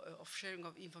of sharing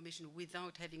of information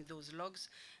without having those logs.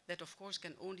 That, of course,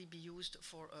 can only be used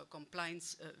for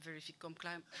compliance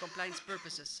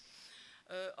purposes.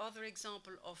 Other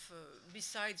example of,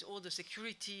 besides all the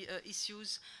security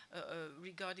issues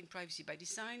regarding privacy by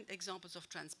design, examples of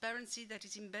transparency that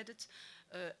is embedded.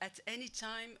 At any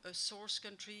time, a source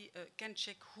country can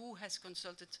check who has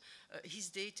consulted his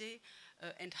data.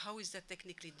 And how is that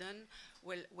technically done?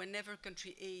 Well, whenever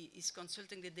country A is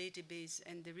consulting the database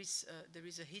and there is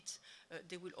a hit,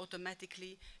 they will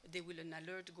an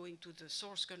alert going to the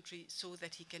source country so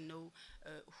that he can know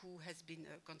who has been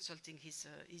consulting his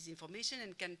information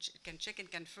and can check and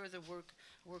can further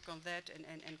work on that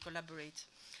and collaborate.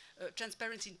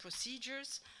 Transparency in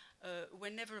procedures.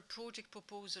 Whenever a project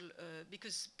proposal,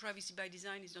 because privacy by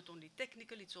design is not only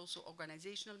technical, it's also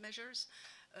organizational measures.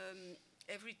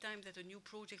 Every time that a new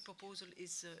project proposal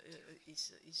is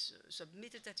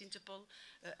submitted at Interpol,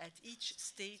 at each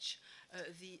stage,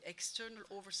 the external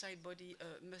oversight body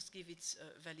must give its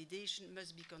validation,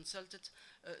 must be consulted,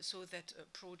 so that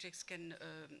projects can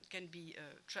be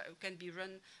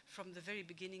run from the very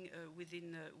beginning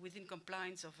within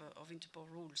compliance of Interpol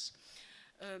rules.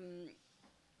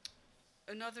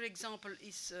 Another example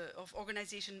is of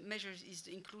organization measures is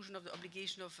the inclusion of the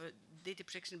obligation of data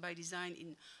protection by design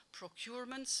in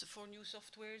procurements for new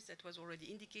softwares. That was already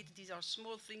indicated. These are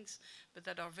small things, but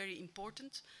that are very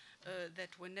important. That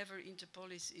whenever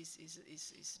Interpol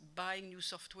is buying new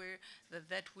software,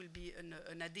 that will be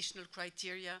an additional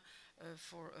criteria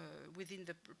for within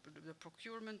the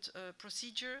procurement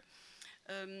procedure.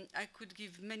 I could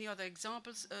give many other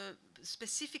examples.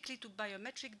 Specifically to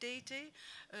biometric data,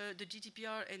 the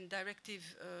GDPR and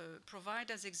Directive provide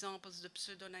as examples the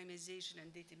pseudonymization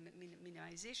and data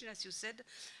minimization. As you said,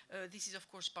 this is of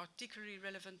course particularly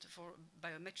relevant for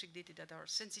biometric data that are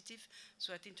sensitive.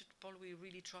 So at Interpol we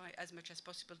really try as much as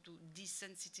possible to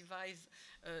desensitize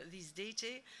these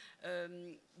data.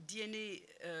 DNA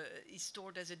is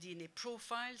stored as a DNA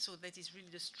profile, so that is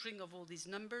really the string of all these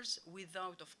numbers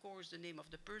without, of course, the name of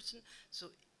the person.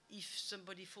 So if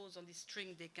somebody falls on this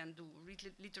string, they can do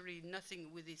literally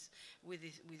nothing with this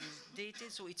data.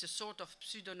 So it's a sort of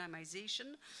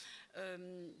pseudonymization.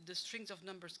 The strings of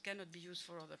numbers cannot be used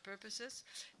for other purposes.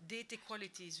 Data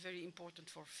quality is very important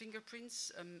for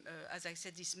fingerprints. As I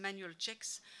said, these manual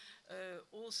checks.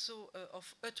 Also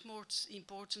of utmost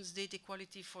importance, data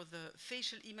quality for the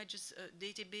facial images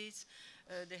database.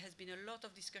 There has been a lot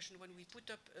of discussion when we put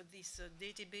up this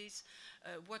database,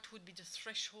 what would be the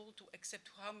threshold to accept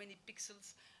how many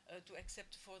pixels to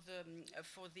accept for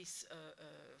this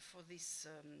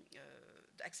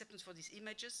acceptance for these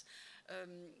images.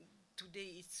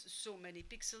 Today it's so many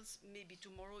pixels. Maybe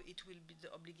tomorrow it will be,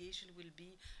 the obligation will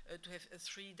be to have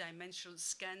three-dimensional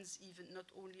scans, even not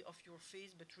only of your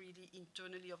face, but really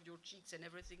internally of your cheeks and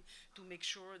everything, to make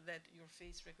sure that your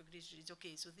face recognition is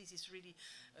okay. So this is really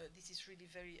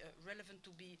very relevant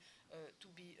to be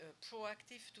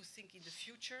proactive, to think in the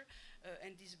future.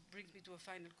 And this brings me to a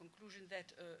final conclusion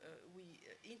that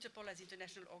Interpol as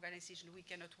international organization, we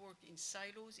cannot work in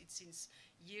silos. It's since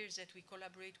years that we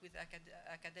collaborate with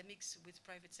academics, with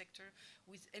private sector,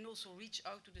 and also reach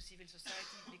out to the civil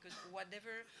society, because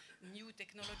whatever new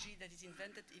technology that is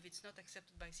invented, if it's not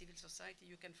accepted by civil society,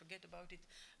 you can forget about it.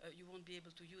 You won't be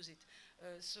able to use it.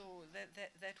 So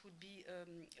that would be,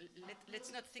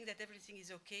 let's not think that everything is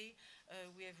okay.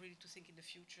 We have really to think in the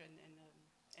future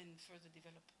and further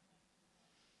develop.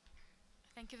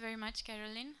 Thank you very much,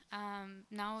 Caroline.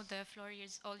 Now the floor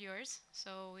is all yours.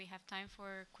 So we have time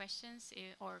for questions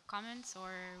or comments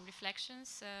or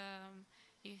reflections,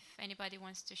 if anybody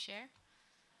wants to share.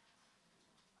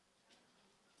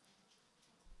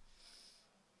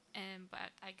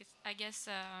 But I guess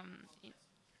yeah.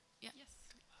 Yes.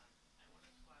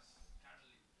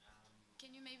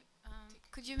 Can you maybe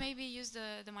could you maybe use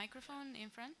the microphone in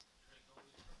front?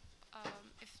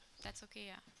 If that's okay,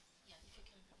 yeah.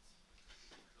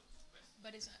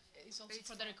 But it's also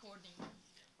for the recording.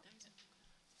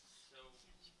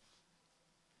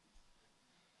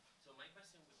 So my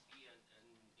question would be, and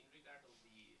in regard of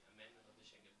the amendment of the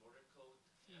Schengen Border Code,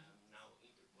 now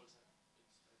Interpol,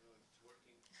 I don't know if it's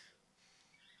working.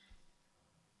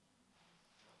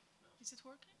 No. Is it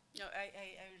working? No,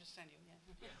 I understand you,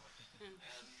 yeah.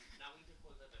 Now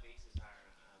Interpol databases are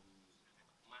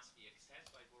must be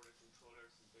accessed by border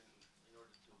controllers in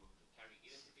order to carry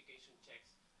identification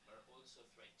checks, but also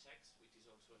threat checks, which is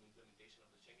also an implementation of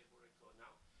the Schengen Border Code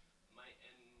now.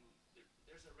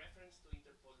 There's a reference to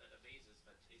Interpol databases,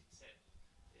 but it said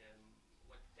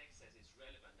what the text says is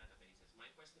relevant databases.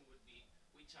 My question would be,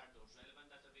 which are those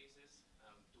relevant databases?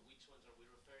 To which ones are we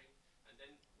referring? And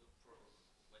then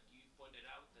what you pointed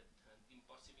out, that the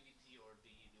impossibility or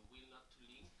the will not to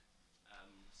link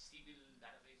civil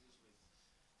databases with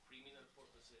criminal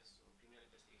purposes or criminal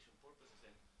investigation purposes,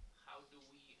 then how do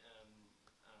we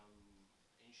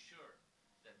ensure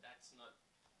that that's not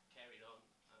carried on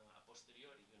a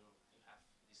posteriori? You know, you have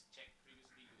this check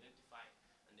previously, you identify,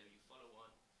 and then you follow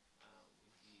on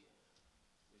with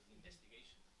the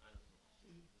investigation. I don't know.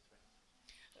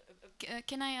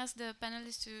 Can I ask the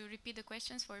panelists to repeat the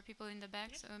questions for people in the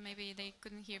back? So maybe they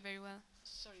couldn't hear very well.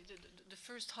 Sorry, the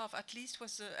first half at least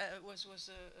was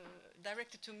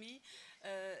directed to me.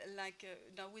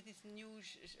 Now with this new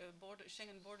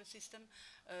Schengen border system,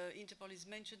 Interpol is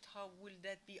mentioned. How will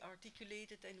that be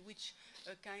articulated, and which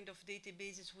kind of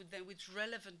databases would then, which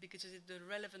relevant, because it's the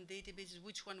relevant databases,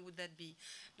 which one would that be?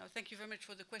 Now, thank you very much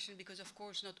for the question, because of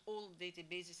course not all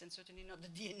databases, and certainly not the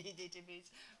DNA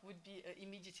database, would be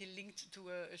immediately linked to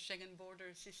a Schengen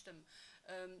border system.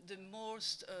 The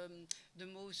most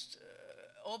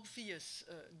obvious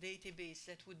database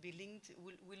that would be linked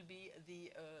will be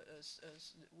the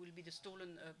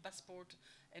stolen passport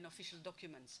and official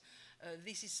documents.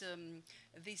 This is a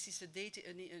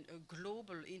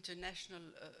global international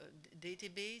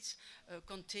database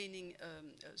containing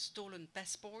stolen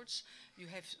passports. You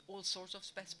have all sorts of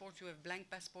passports. You have blank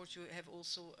passports. You have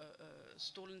also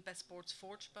stolen passports,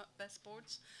 forged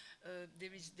passports.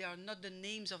 There are not the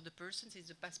names of the persons.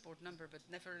 It's a passport number, but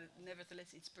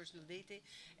nevertheless it's personal data.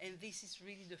 And this is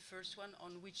really the first one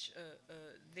on which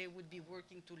they would be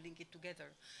working to link it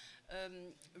together.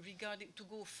 To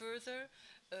go further,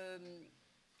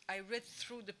 I read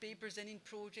through the papers and in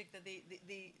project that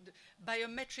the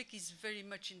biometric is very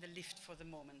much in the lift for the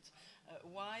moment.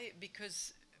 Why?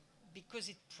 Because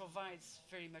it provides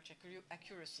very much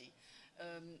accuracy.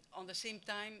 At the same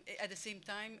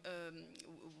time,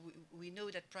 we know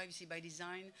that privacy by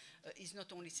design is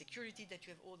not only security, that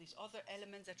you have all these other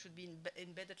elements that should be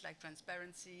embedded, like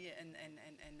transparency and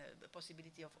the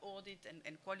possibility of audit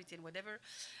and quality and whatever.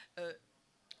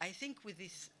 I think with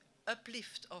this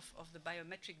uplift of the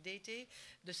biometric data,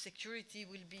 the security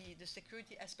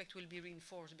aspect will be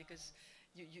reinforced, because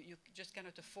you just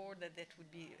cannot afford that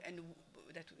would be, and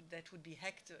that would be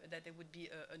hacked, that there would be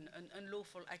an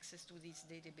unlawful access to these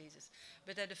databases.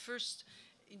 But in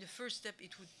the first step,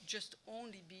 it would just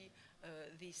only be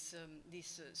these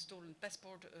stolen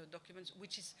passport documents,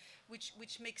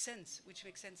 which makes sense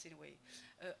in a way.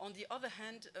 On the other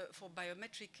hand, for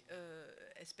biometric,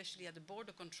 especially at the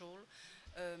border control,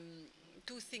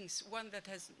 two things. One that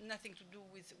has nothing to do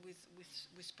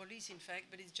with police, in fact,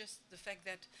 but it's just the fact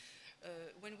that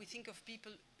when we think of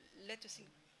people, let us think,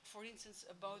 for instance,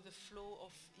 about the flow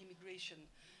of immigration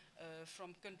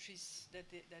from countries that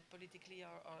politically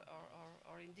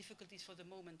are in difficulties for the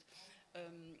moment.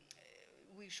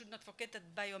 We should not forget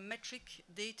that biometric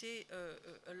data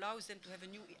allows them to have a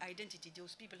new identity.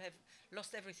 Those people have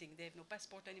lost everything. They have no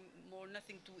passport anymore,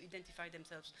 nothing to identify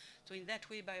themselves. So in that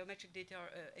way, biometric data are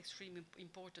extremely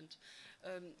important.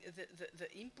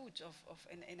 The input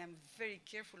and I'm very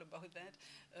careful about that,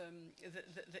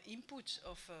 the input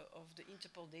of the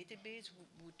Interpol database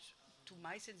would, to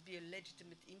my sense, be a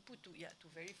legitimate input to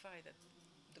verify that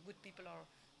the good people are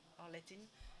let in,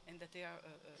 and that there are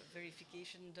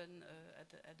verification done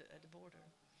at the border.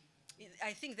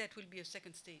 I think that will be a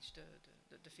second stage,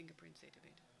 the fingerprints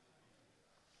database.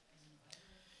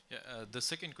 Yeah, the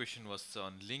second question was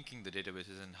on linking the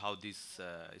databases and how this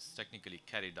is technically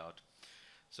carried out.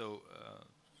 So,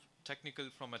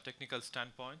 from a technical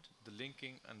standpoint, the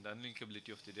linking and the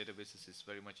unlinkability of the databases is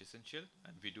very much essential,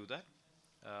 and we do that.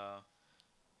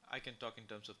 I can talk in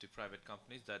terms of the private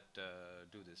companies that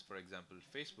do this. For example,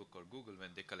 Facebook or Google,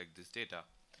 when they collect this data,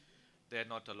 they are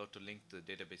not allowed to link the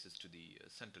databases to the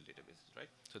central databases, right?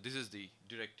 So this is the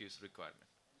directive's requirement.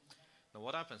 Now,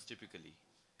 what happens typically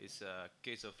is a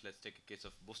case of, let's take a case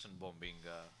of Boston bombing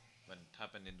when it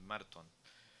happened in the marathon.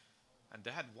 And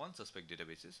they had one suspect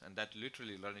databases, and that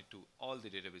literally ran into all the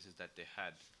databases that they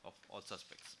had of all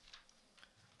suspects.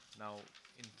 Now,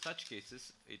 in such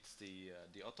cases, it's the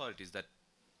authorities that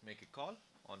make a call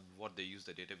on what they use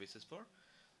the databases for.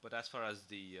 But as far as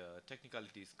the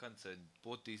technicality is concerned,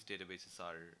 both these databases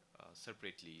are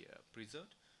separately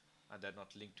preserved, and they're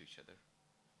not linked to each other.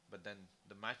 But then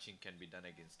the matching can be done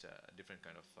against different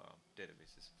kind of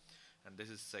databases. And this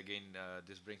is again,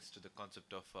 this brings to the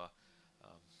concept of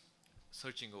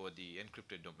searching over the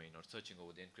encrypted domain or searching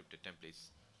over the encrypted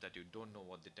templates, that you don't know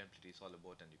what the template is all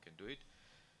about and you can do it.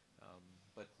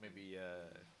 But maybe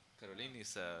Caroline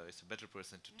is a better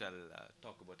person to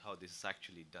talk about how this is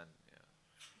actually done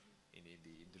in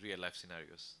the real life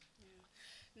scenarios.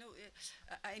 No,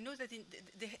 I know that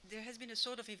there has been a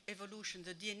sort of evolution.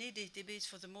 The DNA database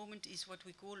for the moment is what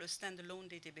we call a standalone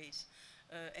database.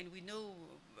 And we know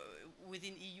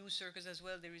within EU circles as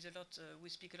well, there is a lot, we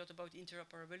speak a lot about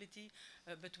interoperability,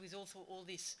 but with also all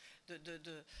this,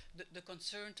 the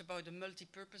concern about the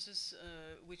multi-purposes,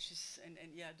 which is,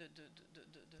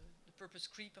 the purpose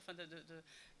creep,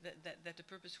 that the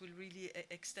purpose will really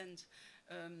extend.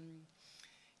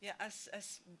 Yeah, as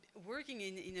working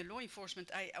in a law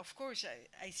enforcement, of course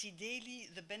I see daily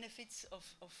the benefits of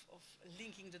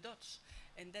linking the dots,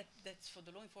 and that's for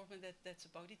the law enforcement. That's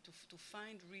about it. To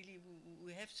find really,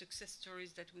 we have success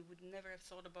stories that we would never have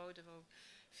thought about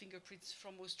fingerprints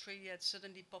from Australia. It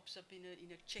suddenly pops up in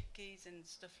a check case and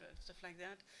stuff like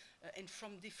that, and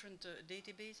from different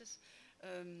databases.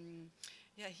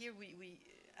 Yeah, here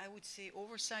I would say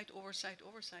oversight.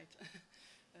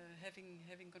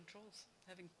 Having controls,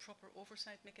 having proper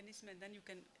oversight mechanism, and then you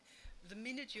can, the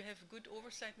minute you have good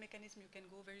oversight mechanism, you can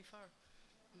go very far.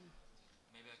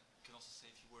 Maybe I can also say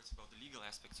a few words about the legal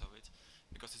aspects of it,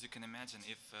 because as you can imagine,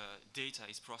 if data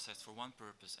is processed for one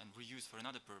purpose and reused for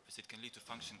another purpose, it can lead to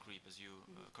function creep, as you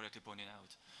correctly pointed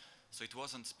out. So it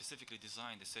wasn't specifically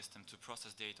designed, the system, to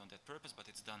process data on that purpose,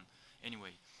 but it's done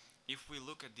anyway. If we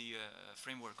look at the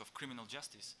framework of criminal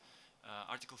justice,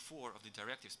 Article 4 of the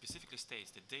Directive specifically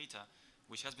states that data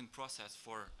which has been processed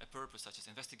for a purpose such as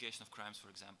investigation of crimes, for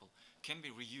example, can be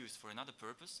reused for another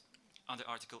purpose under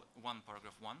Article 1,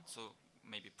 Paragraph 1, so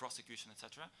maybe prosecution,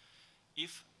 etc.,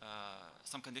 if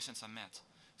some conditions are met.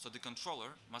 So the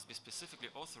controller must be specifically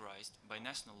authorized by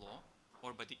national law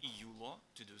or by the EU law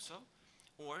to do so,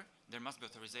 or there must be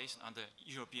authorization under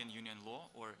European Union law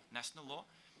or national law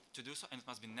to do so, and it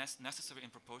must be necessary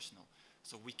and proportional.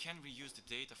 So we can reuse the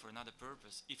data for another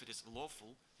purpose if it is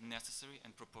lawful, necessary,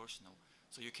 and proportional.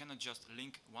 So you cannot just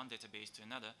link one database to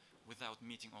another without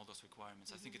meeting all those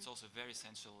requirements. I think it's also a very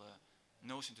essential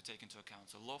notion to take into account.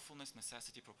 So lawfulness,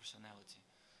 necessity, proportionality.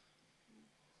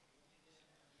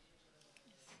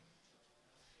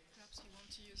 Perhaps you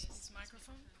want to use this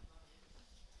microphone?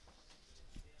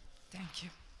 Thank you.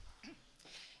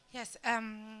 Yes,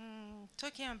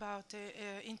 talking about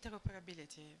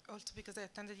interoperability, also because I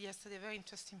attended yesterday a very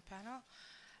interesting panel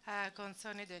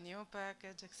concerning the new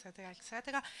package, etc.,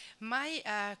 etc.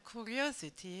 My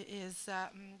curiosity is,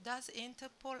 does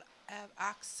Interpol have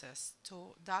access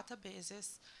to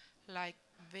databases like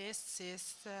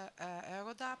VSIS,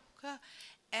 Eurodac,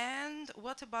 and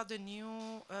what about the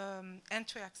new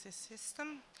entry access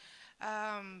system?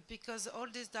 Because all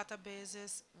these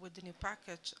databases with the new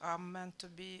package are meant to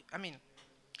be,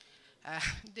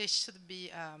 they should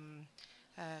be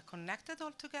connected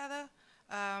all together.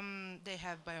 They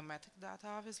have biometric data,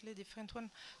 obviously, different one.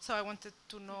 So I wanted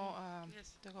to know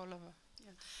Yes. the role of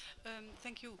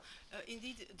Thank you.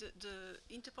 Indeed, the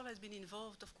Interpol has been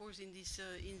involved, of course, in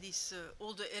this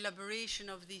all the elaboration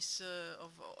of this,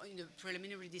 in the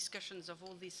preliminary discussions of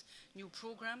all this new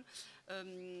program.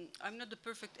 I'm not the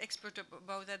perfect expert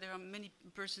about that. There are many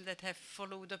persons that have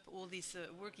followed up all these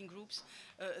working groups.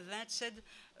 That said,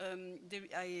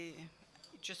 I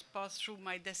just passed through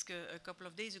my desk a couple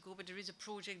of days ago, but there is a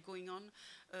project going on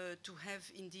to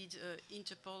have indeed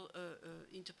Interpol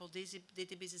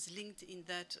databases linked in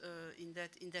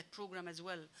that program as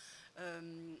well,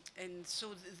 and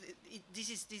so this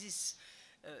is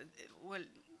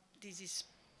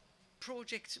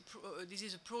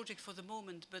a project for the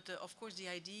moment, but of course the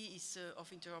idea is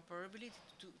of interoperability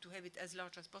to have it as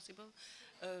large as possible.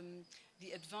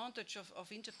 The advantage of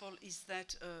Interpol is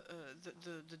that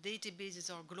the databases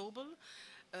are global,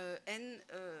 and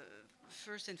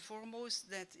first and foremost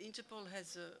that Interpol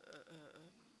has a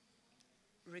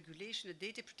regulation, a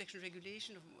data protection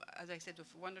regulation, as I said, of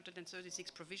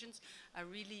 136 provisions. I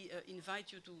really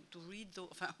invite you to read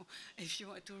if you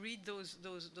want to read those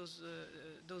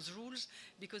rules,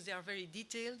 because they are very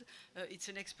detailed. It's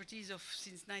an expertise of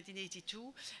since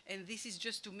 1982, and this is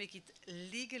just to make it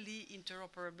legally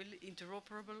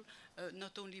interoperable,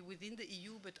 not only within the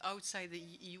EU but outside the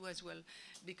EU as well.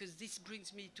 Because this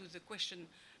brings me to the question.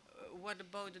 What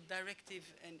about the Directive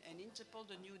and Interpol,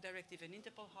 the new Directive and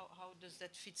Interpol? How does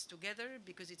that fit together?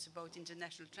 Because it's about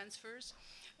international transfers.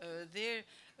 There,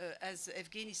 as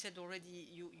Evgeni said already,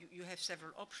 you have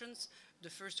several options. The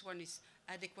first one is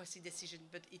adequacy decision,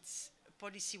 but it's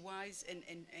policy-wise, and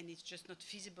it's just not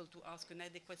feasible to ask an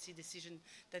adequacy decision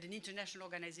that an international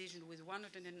organization with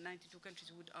 192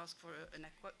 countries would ask for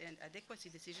an adequacy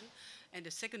decision. And the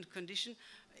second condition,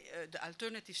 the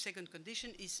alternative second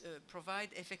condition is provide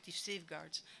effective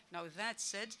safeguards. Now that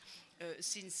said,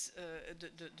 since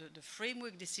the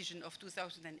framework decision of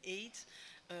 2008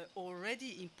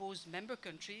 already imposed member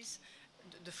countries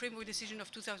the framework decision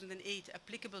of 2008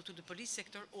 applicable to the police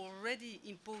sector already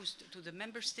imposed to the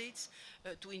member states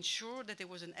to ensure that there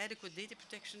was an adequate data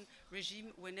protection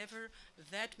regime whenever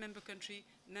that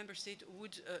member state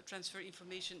would transfer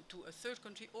information to a third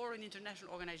country or an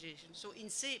international organization. So in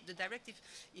the directive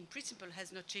in principle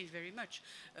has not changed very much.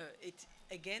 It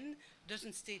again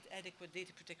doesn't state adequate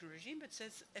data protection regime, but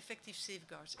says effective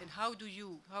safeguards. And how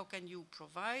can you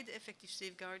provide effective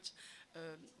safeguards?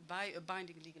 By a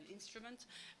binding legal instrument,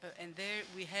 and there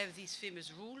we have these famous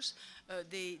rules.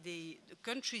 The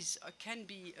countries can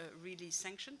be really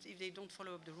sanctioned if they don't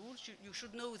follow up the rules. You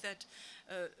should know that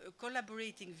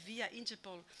collaborating via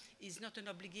Interpol is not an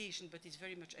obligation, but is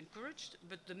very much encouraged.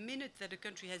 But the minute that a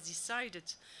country has decided,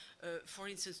 for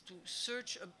instance, to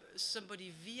search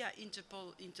somebody via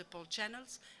Interpol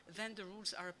channels, then the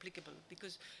rules are applicable.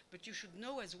 But you should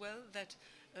know as well that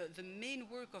the main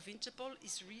work of Interpol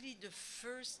is really the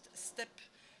first step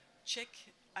check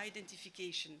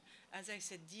identification. As I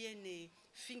said, DNA,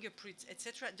 fingerprints,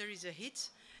 etc. There is a hit,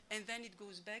 and then it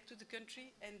goes back to the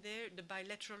country, and there the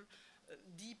bilateral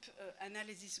deep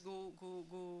analysis go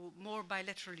more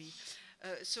bilaterally.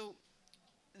 So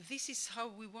this is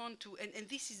how we want to, and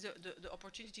this is the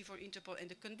opportunity for Interpol, and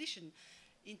the condition.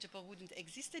 Interpol wouldn't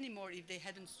exist anymore if they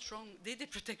hadn't strong data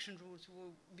protection rules. We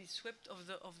would be swept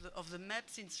of the map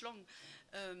since long.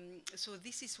 So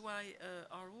this is why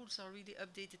our rules are really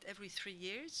updated every 3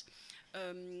 years.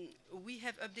 We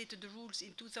have updated the rules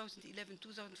in 2011,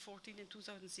 2014, and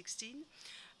 2016.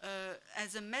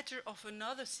 As a matter of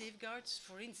another safeguards,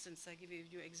 for instance, I give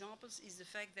you examples, is the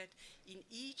fact that in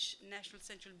each National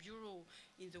Central Bureau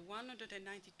in the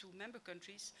 192 member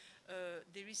countries,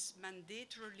 there is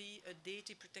mandatorily a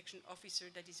data protection officer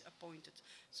that is appointed.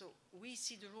 So we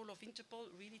see the role of Interpol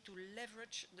really to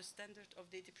leverage the standard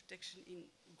of data protection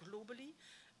globally.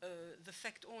 The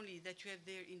fact only that you have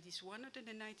there in these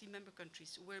 190 member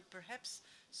countries, where perhaps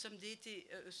some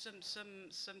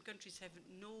countries have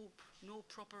no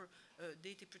proper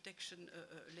data protection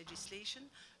legislation,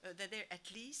 that there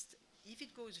at least, if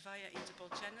it goes via Interpol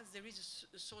channels, there is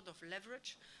a sort of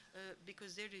leverage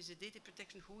because there is a data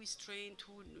protection who is trained,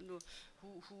 who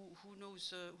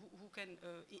knows, who can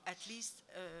at least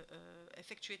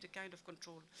effectuate a kind of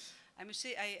control. I must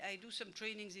say I do some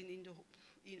trainings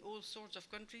in all sorts of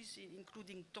countries,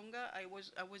 including Tonga. I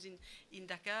was in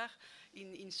Dakar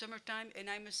in summertime, and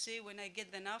I must say, when I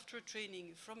get then after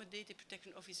training from a data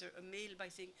protection officer a mail by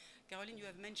saying, Caroline, you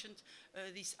have mentioned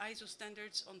these ISO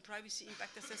standards on privacy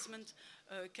impact assessment,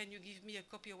 can you give me a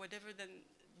copy or whatever, then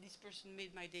this person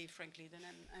made my day, frankly, then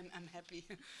I'm happy.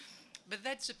 But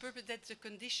that's a purpose, that's a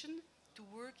condition to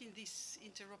work in this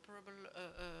interoperable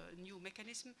new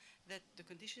mechanism, that the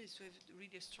condition is to have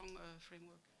really a strong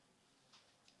framework.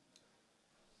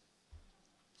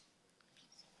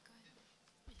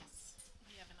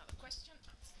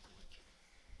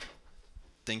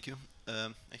 Thank you. I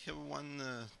have one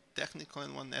technical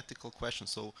and one ethical question.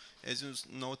 So, as you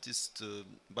noticed,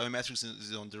 biometrics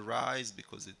is on the rise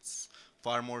because it's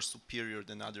far more superior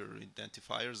than other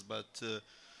identifiers. But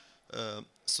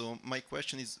so my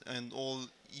question is, and all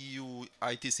EU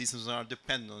IT systems are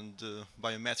dependent on the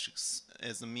biometrics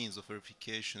as a means of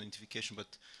verification, identification.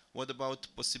 But what about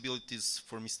possibilities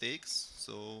for mistakes?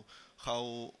 So,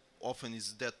 how often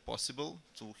is that possible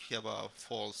to have a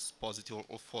false positive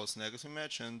or false negative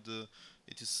match, and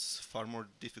it is far more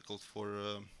difficult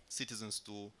for citizens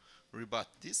to rebut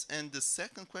this. And the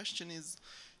second question is,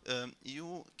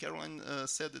 you, Caroline,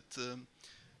 said that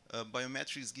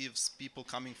biometrics gives people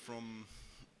coming from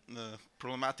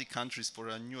problematic countries for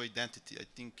a new identity. I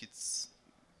think it's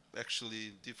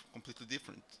actually completely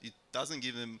different. It doesn't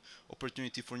give them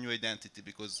opportunity for new identity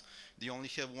because they only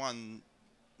have one,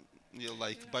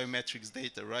 like biometrics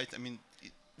data, right? I mean,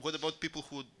 what about people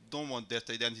who don't want that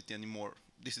identity anymore?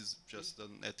 This is just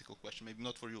an ethical question, maybe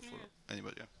not for you, for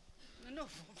anybody. Yeah. No,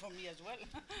 for me as well.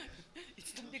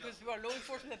 It's not because we are law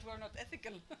enforcement that we are not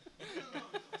ethical.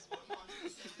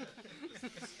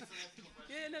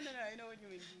 Yeah, no, I know what you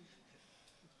mean.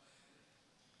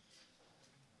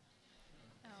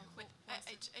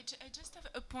 I just have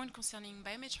a point concerning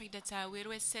biometric data. We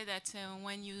always say that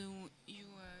when you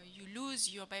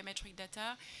lose your biometric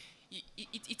data,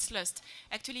 it's lost.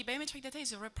 Actually, biometric data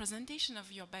is a representation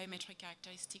of your biometric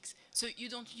characteristics. So you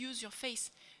don't use your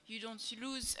face, you don't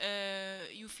lose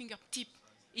your fingertip.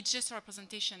 It's just a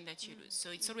representation that you lose.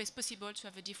 So it's always possible to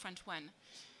have a different one.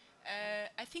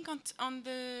 I think on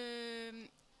the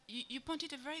you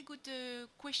pointed a very good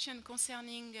question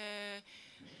concerning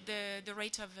the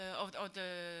rate of or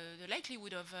the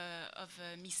likelihood of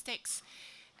mistakes.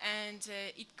 And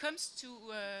it comes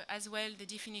to as well the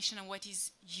definition of what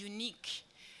is unique.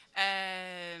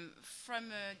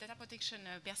 From a data protection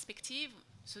perspective,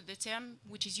 so the term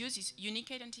which is used is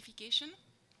unique identification.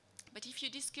 But if you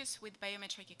discuss with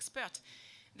biometric experts,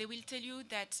 they will tell you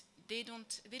that they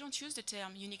don't use the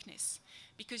term uniqueness,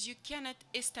 because you cannot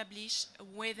establish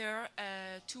whether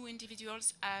two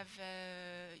individuals have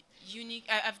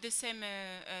have the same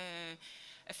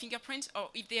fingerprints, or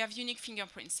if they have unique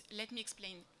fingerprints. Let me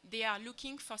explain. They are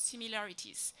looking for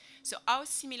similarities. So how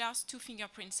similar two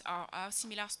fingerprints are, how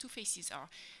similar two faces are.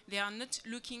 They are not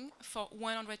looking for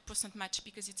 100% match,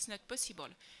 because it's not possible.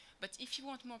 But if you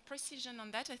want more precision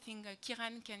on that, I think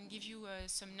Kiran can give you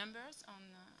some numbers on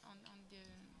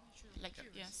the, like,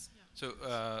 yes. So,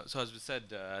 so as we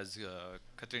said, as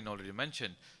Catherine already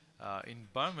mentioned, in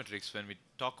biometrics, when we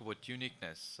talk about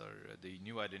uniqueness or the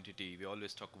new identity, we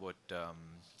always talk about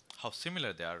how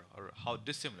similar they are or how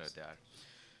dissimilar they are.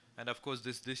 And of course,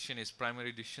 this decision is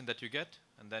primary decision that you get,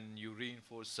 and then you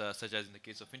reinforce, such as in the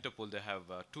case of Interpol, they have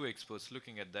two experts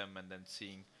looking at them and then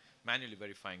seeing, manually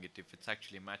verifying it if it's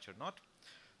actually a match or not,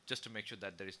 just to make sure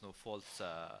that there is no false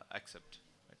accept.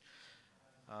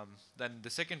 Right? Then the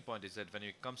second point is that when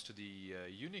it comes to the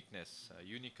uniqueness,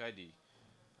 unique ID,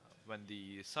 when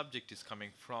the subject is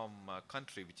coming from a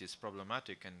country which is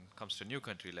problematic and comes to a new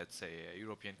country, let's say a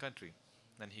European country,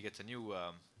 then he gets a new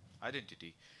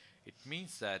identity. It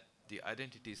means that the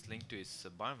identity is linked to his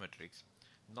biometrics,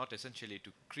 not essentially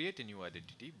to create a new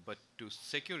identity, but to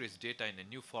secure his data in a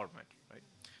new format, right?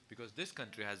 Because this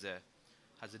country has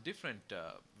a different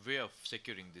way of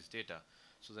securing this data.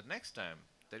 So the next time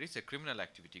there is a criminal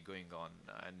activity going on,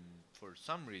 and for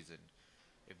some reason,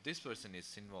 if this person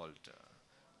is involved,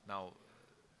 now,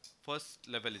 first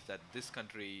level is that this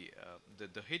country,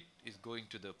 the hit is going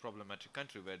to the problematic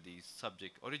country where the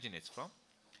subject originates from.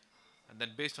 And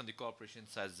then based on the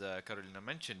cooperations, as Carolina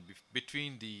mentioned,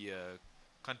 between the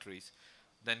countries,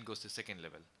 then goes to second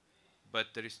level. But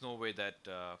there is no way that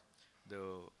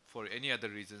for any other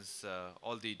reasons,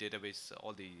 all the database,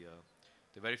 all the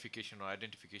verification or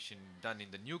identification done in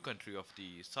the new country of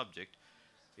the subject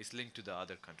is linked to the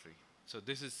other country. So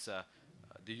this is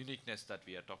the uniqueness that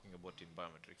we are talking about in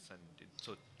biometrics. And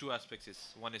so two aspects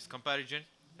is, one is comparison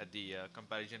at the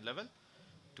comparison level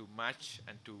to match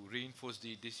and to reinforce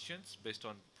the decisions based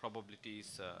on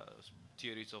probabilities,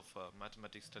 theories of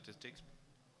mathematics, statistics.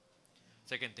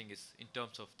 Second thing is in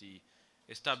terms of the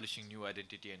establishing new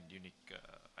identity and unique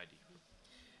ID.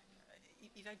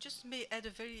 If I just may add a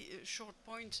very short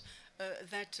point,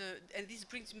 and this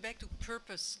brings me back to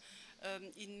purpose.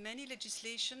 In many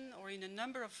legislation, or in a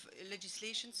number of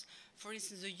legislations, for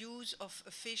instance, the use of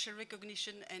facial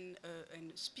recognition and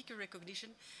speaker recognition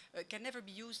can never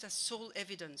be used as sole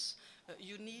evidence.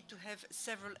 You need to have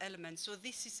several elements. So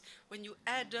this is, when you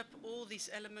add up all these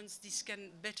elements, this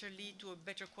can better lead to a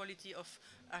better quality of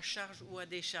à charge ou à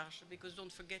décharge, because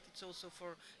don't forget, it's also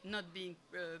for not being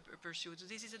pursued. So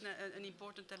this is an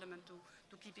important element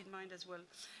to keep in mind as well.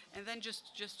 And then just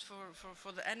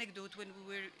for the anecdote, when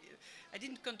we were, I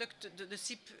didn't conduct the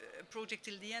SIP project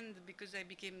till the end because I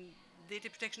became data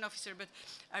protection officer, but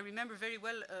I remember very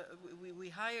well we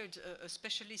hired a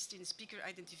specialist in speaker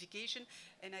identification,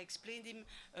 and I explained him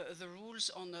the rules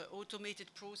on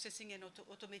automated processing and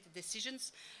automated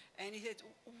decisions, and he said,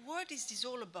 "What is this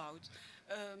all about?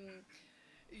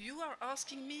 You are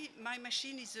asking me, my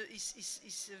machine is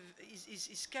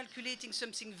calculating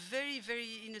something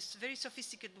in a very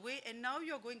sophisticated way, and now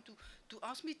you're going to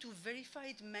ask me to verify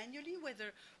it manually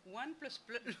whether 1 plus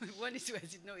 1 is 2." I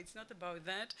said, "No, it's not about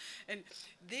that." And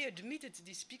they admitted,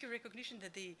 the speaker recognition,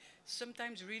 that they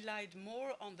sometimes relied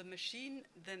more on the machine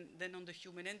than on the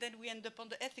human. And then we end up on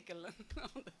the ethical,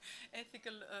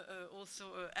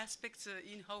 also aspects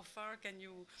in how far can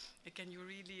you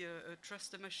really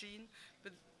trust the machine.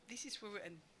 But this is where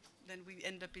and then we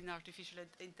end up in artificial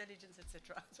intelligence,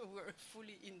 etc. So we're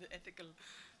fully in the ethical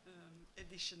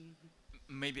edition.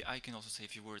 Maybe I can also say a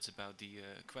few words about the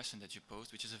question that you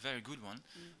posed, which is a very good one.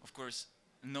 Of course,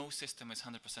 no system is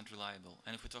 100% reliable.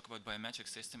 And if we talk about biometric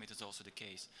system, it is also the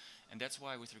case. And that's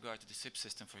why with regard to the SIP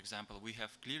system, for example, we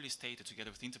have clearly stated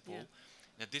together with Interpol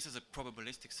that this is a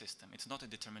probabilistic system. It's not a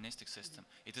deterministic system.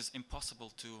 It is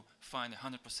impossible to find a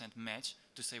 100% match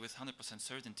to say with 100%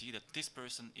 certainty that this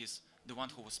person is the one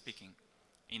who was speaking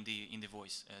in the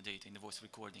voice data, in the voice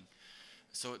recording.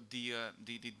 So the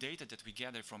data that we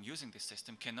gather from using this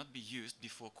system cannot be used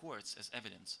before courts as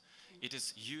evidence. It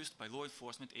is used by law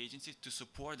enforcement agencies to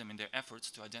support them in their efforts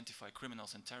to identify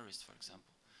criminals and terrorists, for example.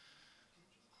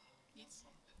 Yes.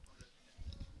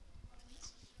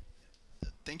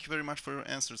 thank you very much for your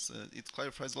answers. It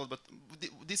clarifies a lot, but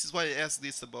this is why I asked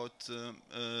this about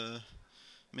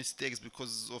mistakes,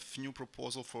 because of new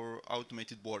proposal for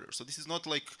automated borders. So this is not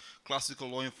like classical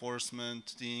law enforcement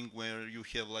thing where you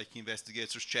have like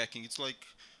investigators checking. It's like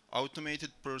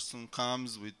automated person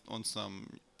comes with on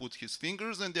some, put his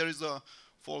fingers, and there is a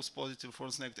false positive,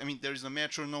 false negative. I mean, there is a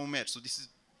match or no match. So this is,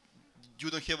 you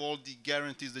don't have all the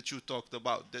guarantees that you talked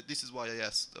about. This is why I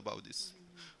asked about this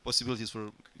possibilities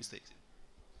for mistakes.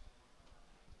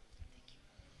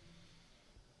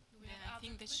 I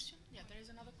think that yeah, there is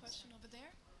another question over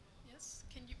there. Yes,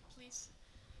 can you please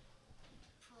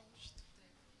approach to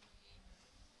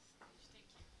the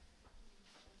stage?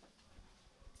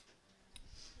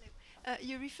 Thank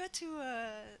you. You refer to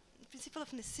the principle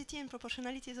of necessity and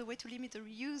proportionality as a way to limit the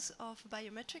reuse of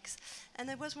biometrics. And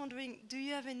I was wondering, do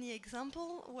you have any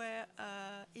example where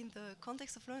in the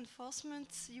context of law enforcement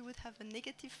you would have a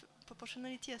negative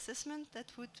proportionality assessment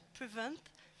that would prevent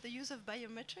the use of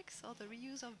biometrics or the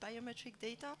reuse of biometric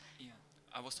data? Yeah,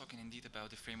 I was talking indeed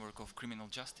about the framework of criminal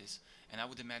justice, and I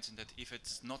would imagine that if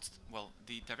it's not, well,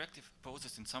 the directive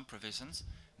poses in some provisions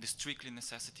the strictly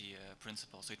necessity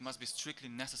principle. So it must be strictly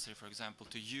necessary, for example,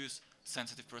 to use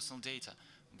sensitive personal data.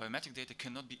 Biometric data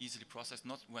cannot be easily processed,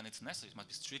 not when it's necessary, it must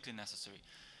be strictly necessary.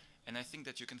 And I think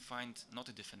that you can find not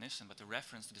a definition, but a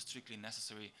reference to the strictly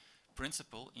necessary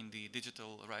principle in the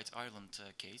Digital Rights Ireland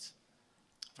case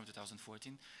from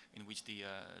 2014, in which the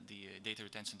data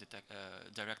retention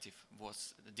directive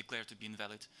was declared to be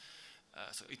invalid.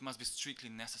 So it must be strictly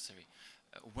necessary.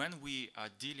 When we are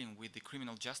dealing with the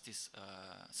criminal justice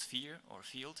sphere or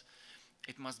field,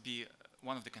 it must be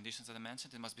one of the conditions that I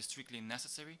mentioned. It must be strictly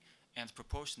necessary and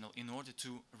proportional in order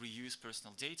to reuse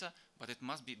personal data, but it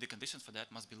must be, the conditions for that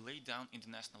must be laid down in the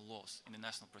national laws, in the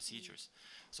national procedures.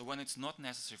 So when it's not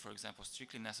necessary, for example,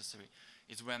 strictly necessary,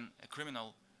 is when a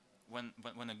criminal, when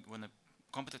a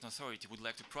competent authority would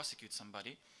like to prosecute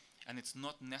somebody, and it's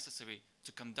not necessary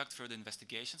to conduct further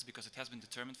investigations because it has been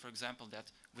determined, for example,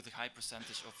 that with a high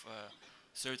percentage of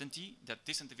certainty that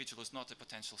this individual is not a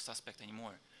potential suspect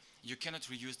anymore. You cannot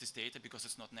reuse this data because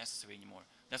it's not necessary anymore.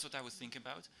 That's what I would think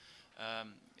about.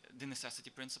 The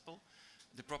necessity principle.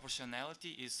 The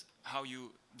proportionality is how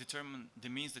you determine the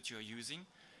means that you are using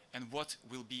and what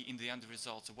will be in the end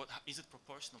result. So is it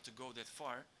proportional to go that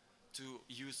far to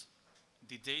use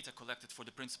the data collected for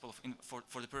the principle of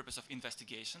for the purpose of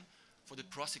investigation, for the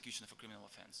prosecution of a criminal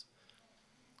offense.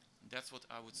 That's what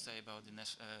I would say about the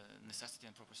necessity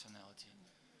and proportionality.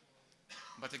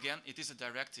 But again, it is a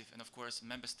directive, and of course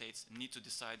member states need to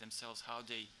decide themselves how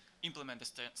they implement the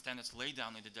standards laid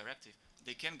down in the directive.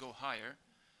 They can go higher,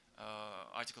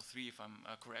 Article 3 if I'm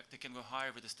correct, they can go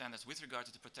higher with the standards with regard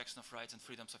to the protection of rights and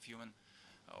freedoms of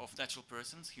of natural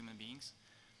persons, human beings.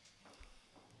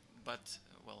 But,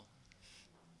 well...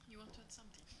 You want to add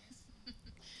something? Yes.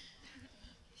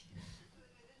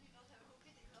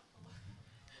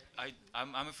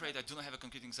 I'm afraid I do not have a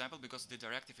concrete example because the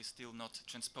directive is still not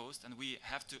transposed, and we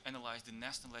have to analyze the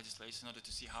national legislation in order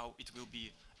to see how it will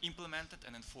be implemented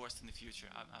and enforced in the future.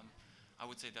 I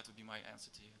would say that would be my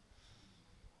answer to you.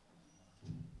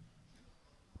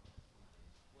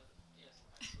 Well, yes,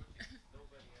 absolutely.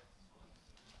 Nobody else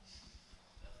wants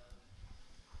to.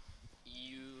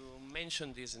 You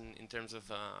mentioned this in terms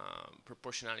of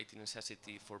proportionality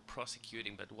necessity for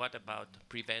prosecuting, but what about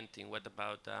preventing? What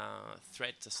about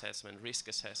threat assessment, risk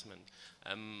assessment?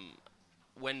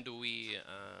 When do we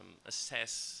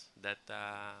assess that the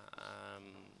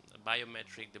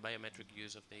biometric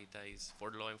use of data is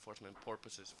for law enforcement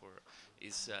purposes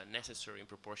is necessary and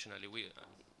proportionally?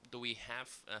 Do we have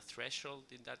a threshold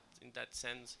in that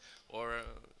sense, or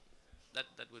that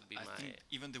would be I think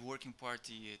even the Working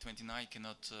Party 29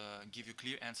 cannot give you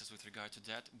clear answers with regard to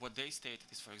that. What they stated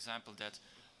is, for example, that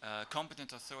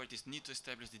competent authorities need to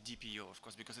establish the DPO, of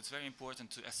course, because it's very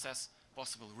important to assess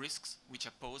possible risks which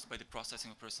are posed by the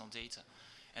processing of personal data.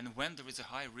 And when there is a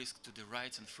high risk to the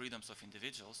rights and freedoms of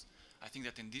individuals, I think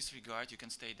that in this regard you can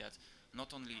state that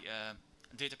not only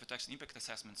data protection impact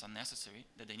assessments are necessary,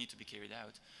 that they need to be carried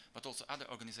out, but also other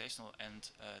organizational and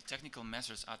technical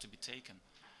measures are to be taken.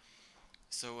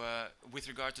 So with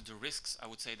regard to the risks, I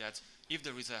would say that if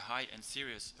there is a high and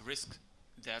serious risk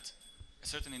that a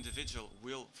certain individual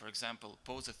will, for example,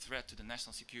 pose a threat to the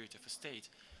national security of a state,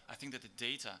 I think that the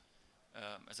data,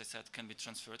 as I said, can be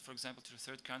transferred, for example, to a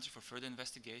third country for further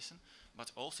investigation,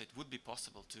 but also it would be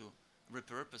possible to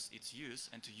repurpose its use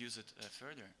and to use it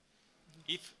further.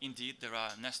 If indeed there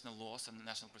are national laws and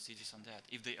national procedures on that,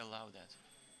 if they allow that.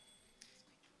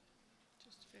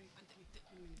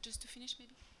 Just to finish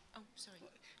maybe. Oh, sorry.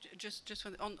 Just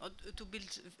to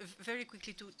build very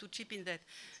quickly to chip in that.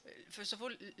 First of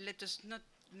all, let us not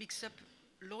mix up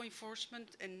law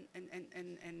enforcement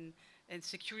and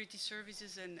security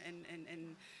services and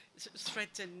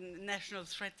threat and national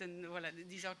threat, and well,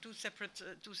 these are two separate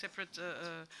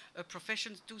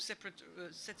professions, two separate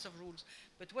sets of rules.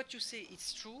 But what you say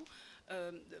is true.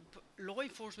 Law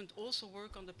enforcement also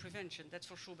work on the prevention, that's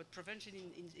for sure, but prevention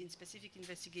in specific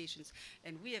investigations.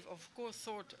 And we have, of course,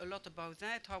 thought a lot about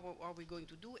that. How are we going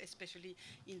to do, especially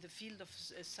in the field of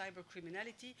cyber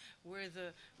criminality, where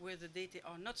the data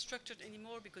are not structured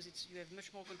anymore, because you have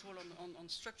much more control on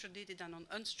structured data than on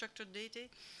unstructured data.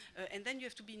 And then you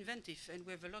have to be inventive, and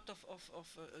we have a lot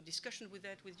of discussion with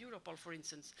that with Europol, for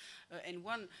instance. And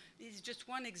one is just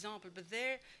one example, but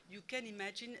there you can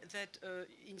imagine that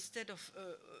instead of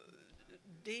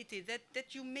data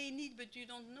that you may need, but you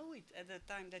don't know it at the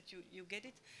time that you get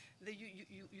it,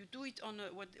 you do it on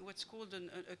what's called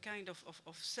a kind of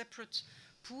separate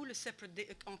pool, a separate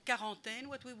en quarantaine,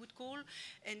 what we would call,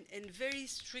 and very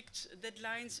strict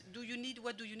deadlines. Do you need,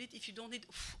 what do you need? If you don't need,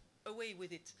 away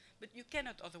with it. But you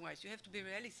cannot otherwise. You have to be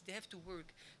realistic. They have to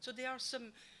work. So there are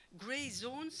some gray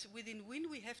zones within WIN.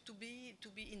 We have to be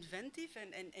inventive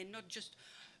and not just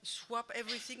swap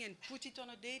everything and put it on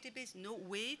a database. No,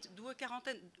 wait, do a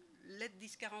quarantine. Let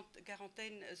this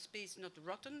quarantine space not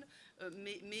rotten.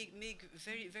 Make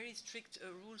very, very strict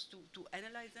rules to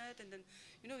analyze that. And then,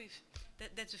 you know, if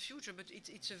that's the future, but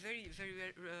it's a very, very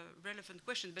relevant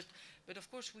question. But of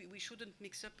course, we shouldn't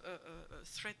mix up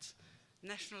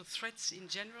national threats in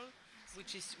general,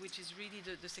 which is really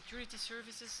the security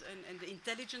services and the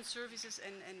intelligence services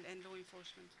and law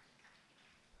enforcement.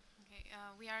 Okay,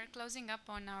 we are closing up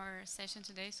on our session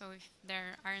today, so if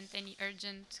there aren't any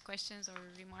urgent questions or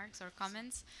remarks or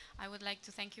comments, I would like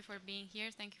to thank you for being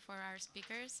here. Thank you for our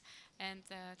speakers, and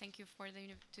thank you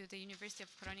to the University of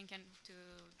Groningen to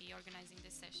be organizing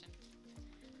this session.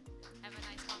 Have a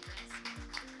nice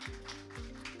conference.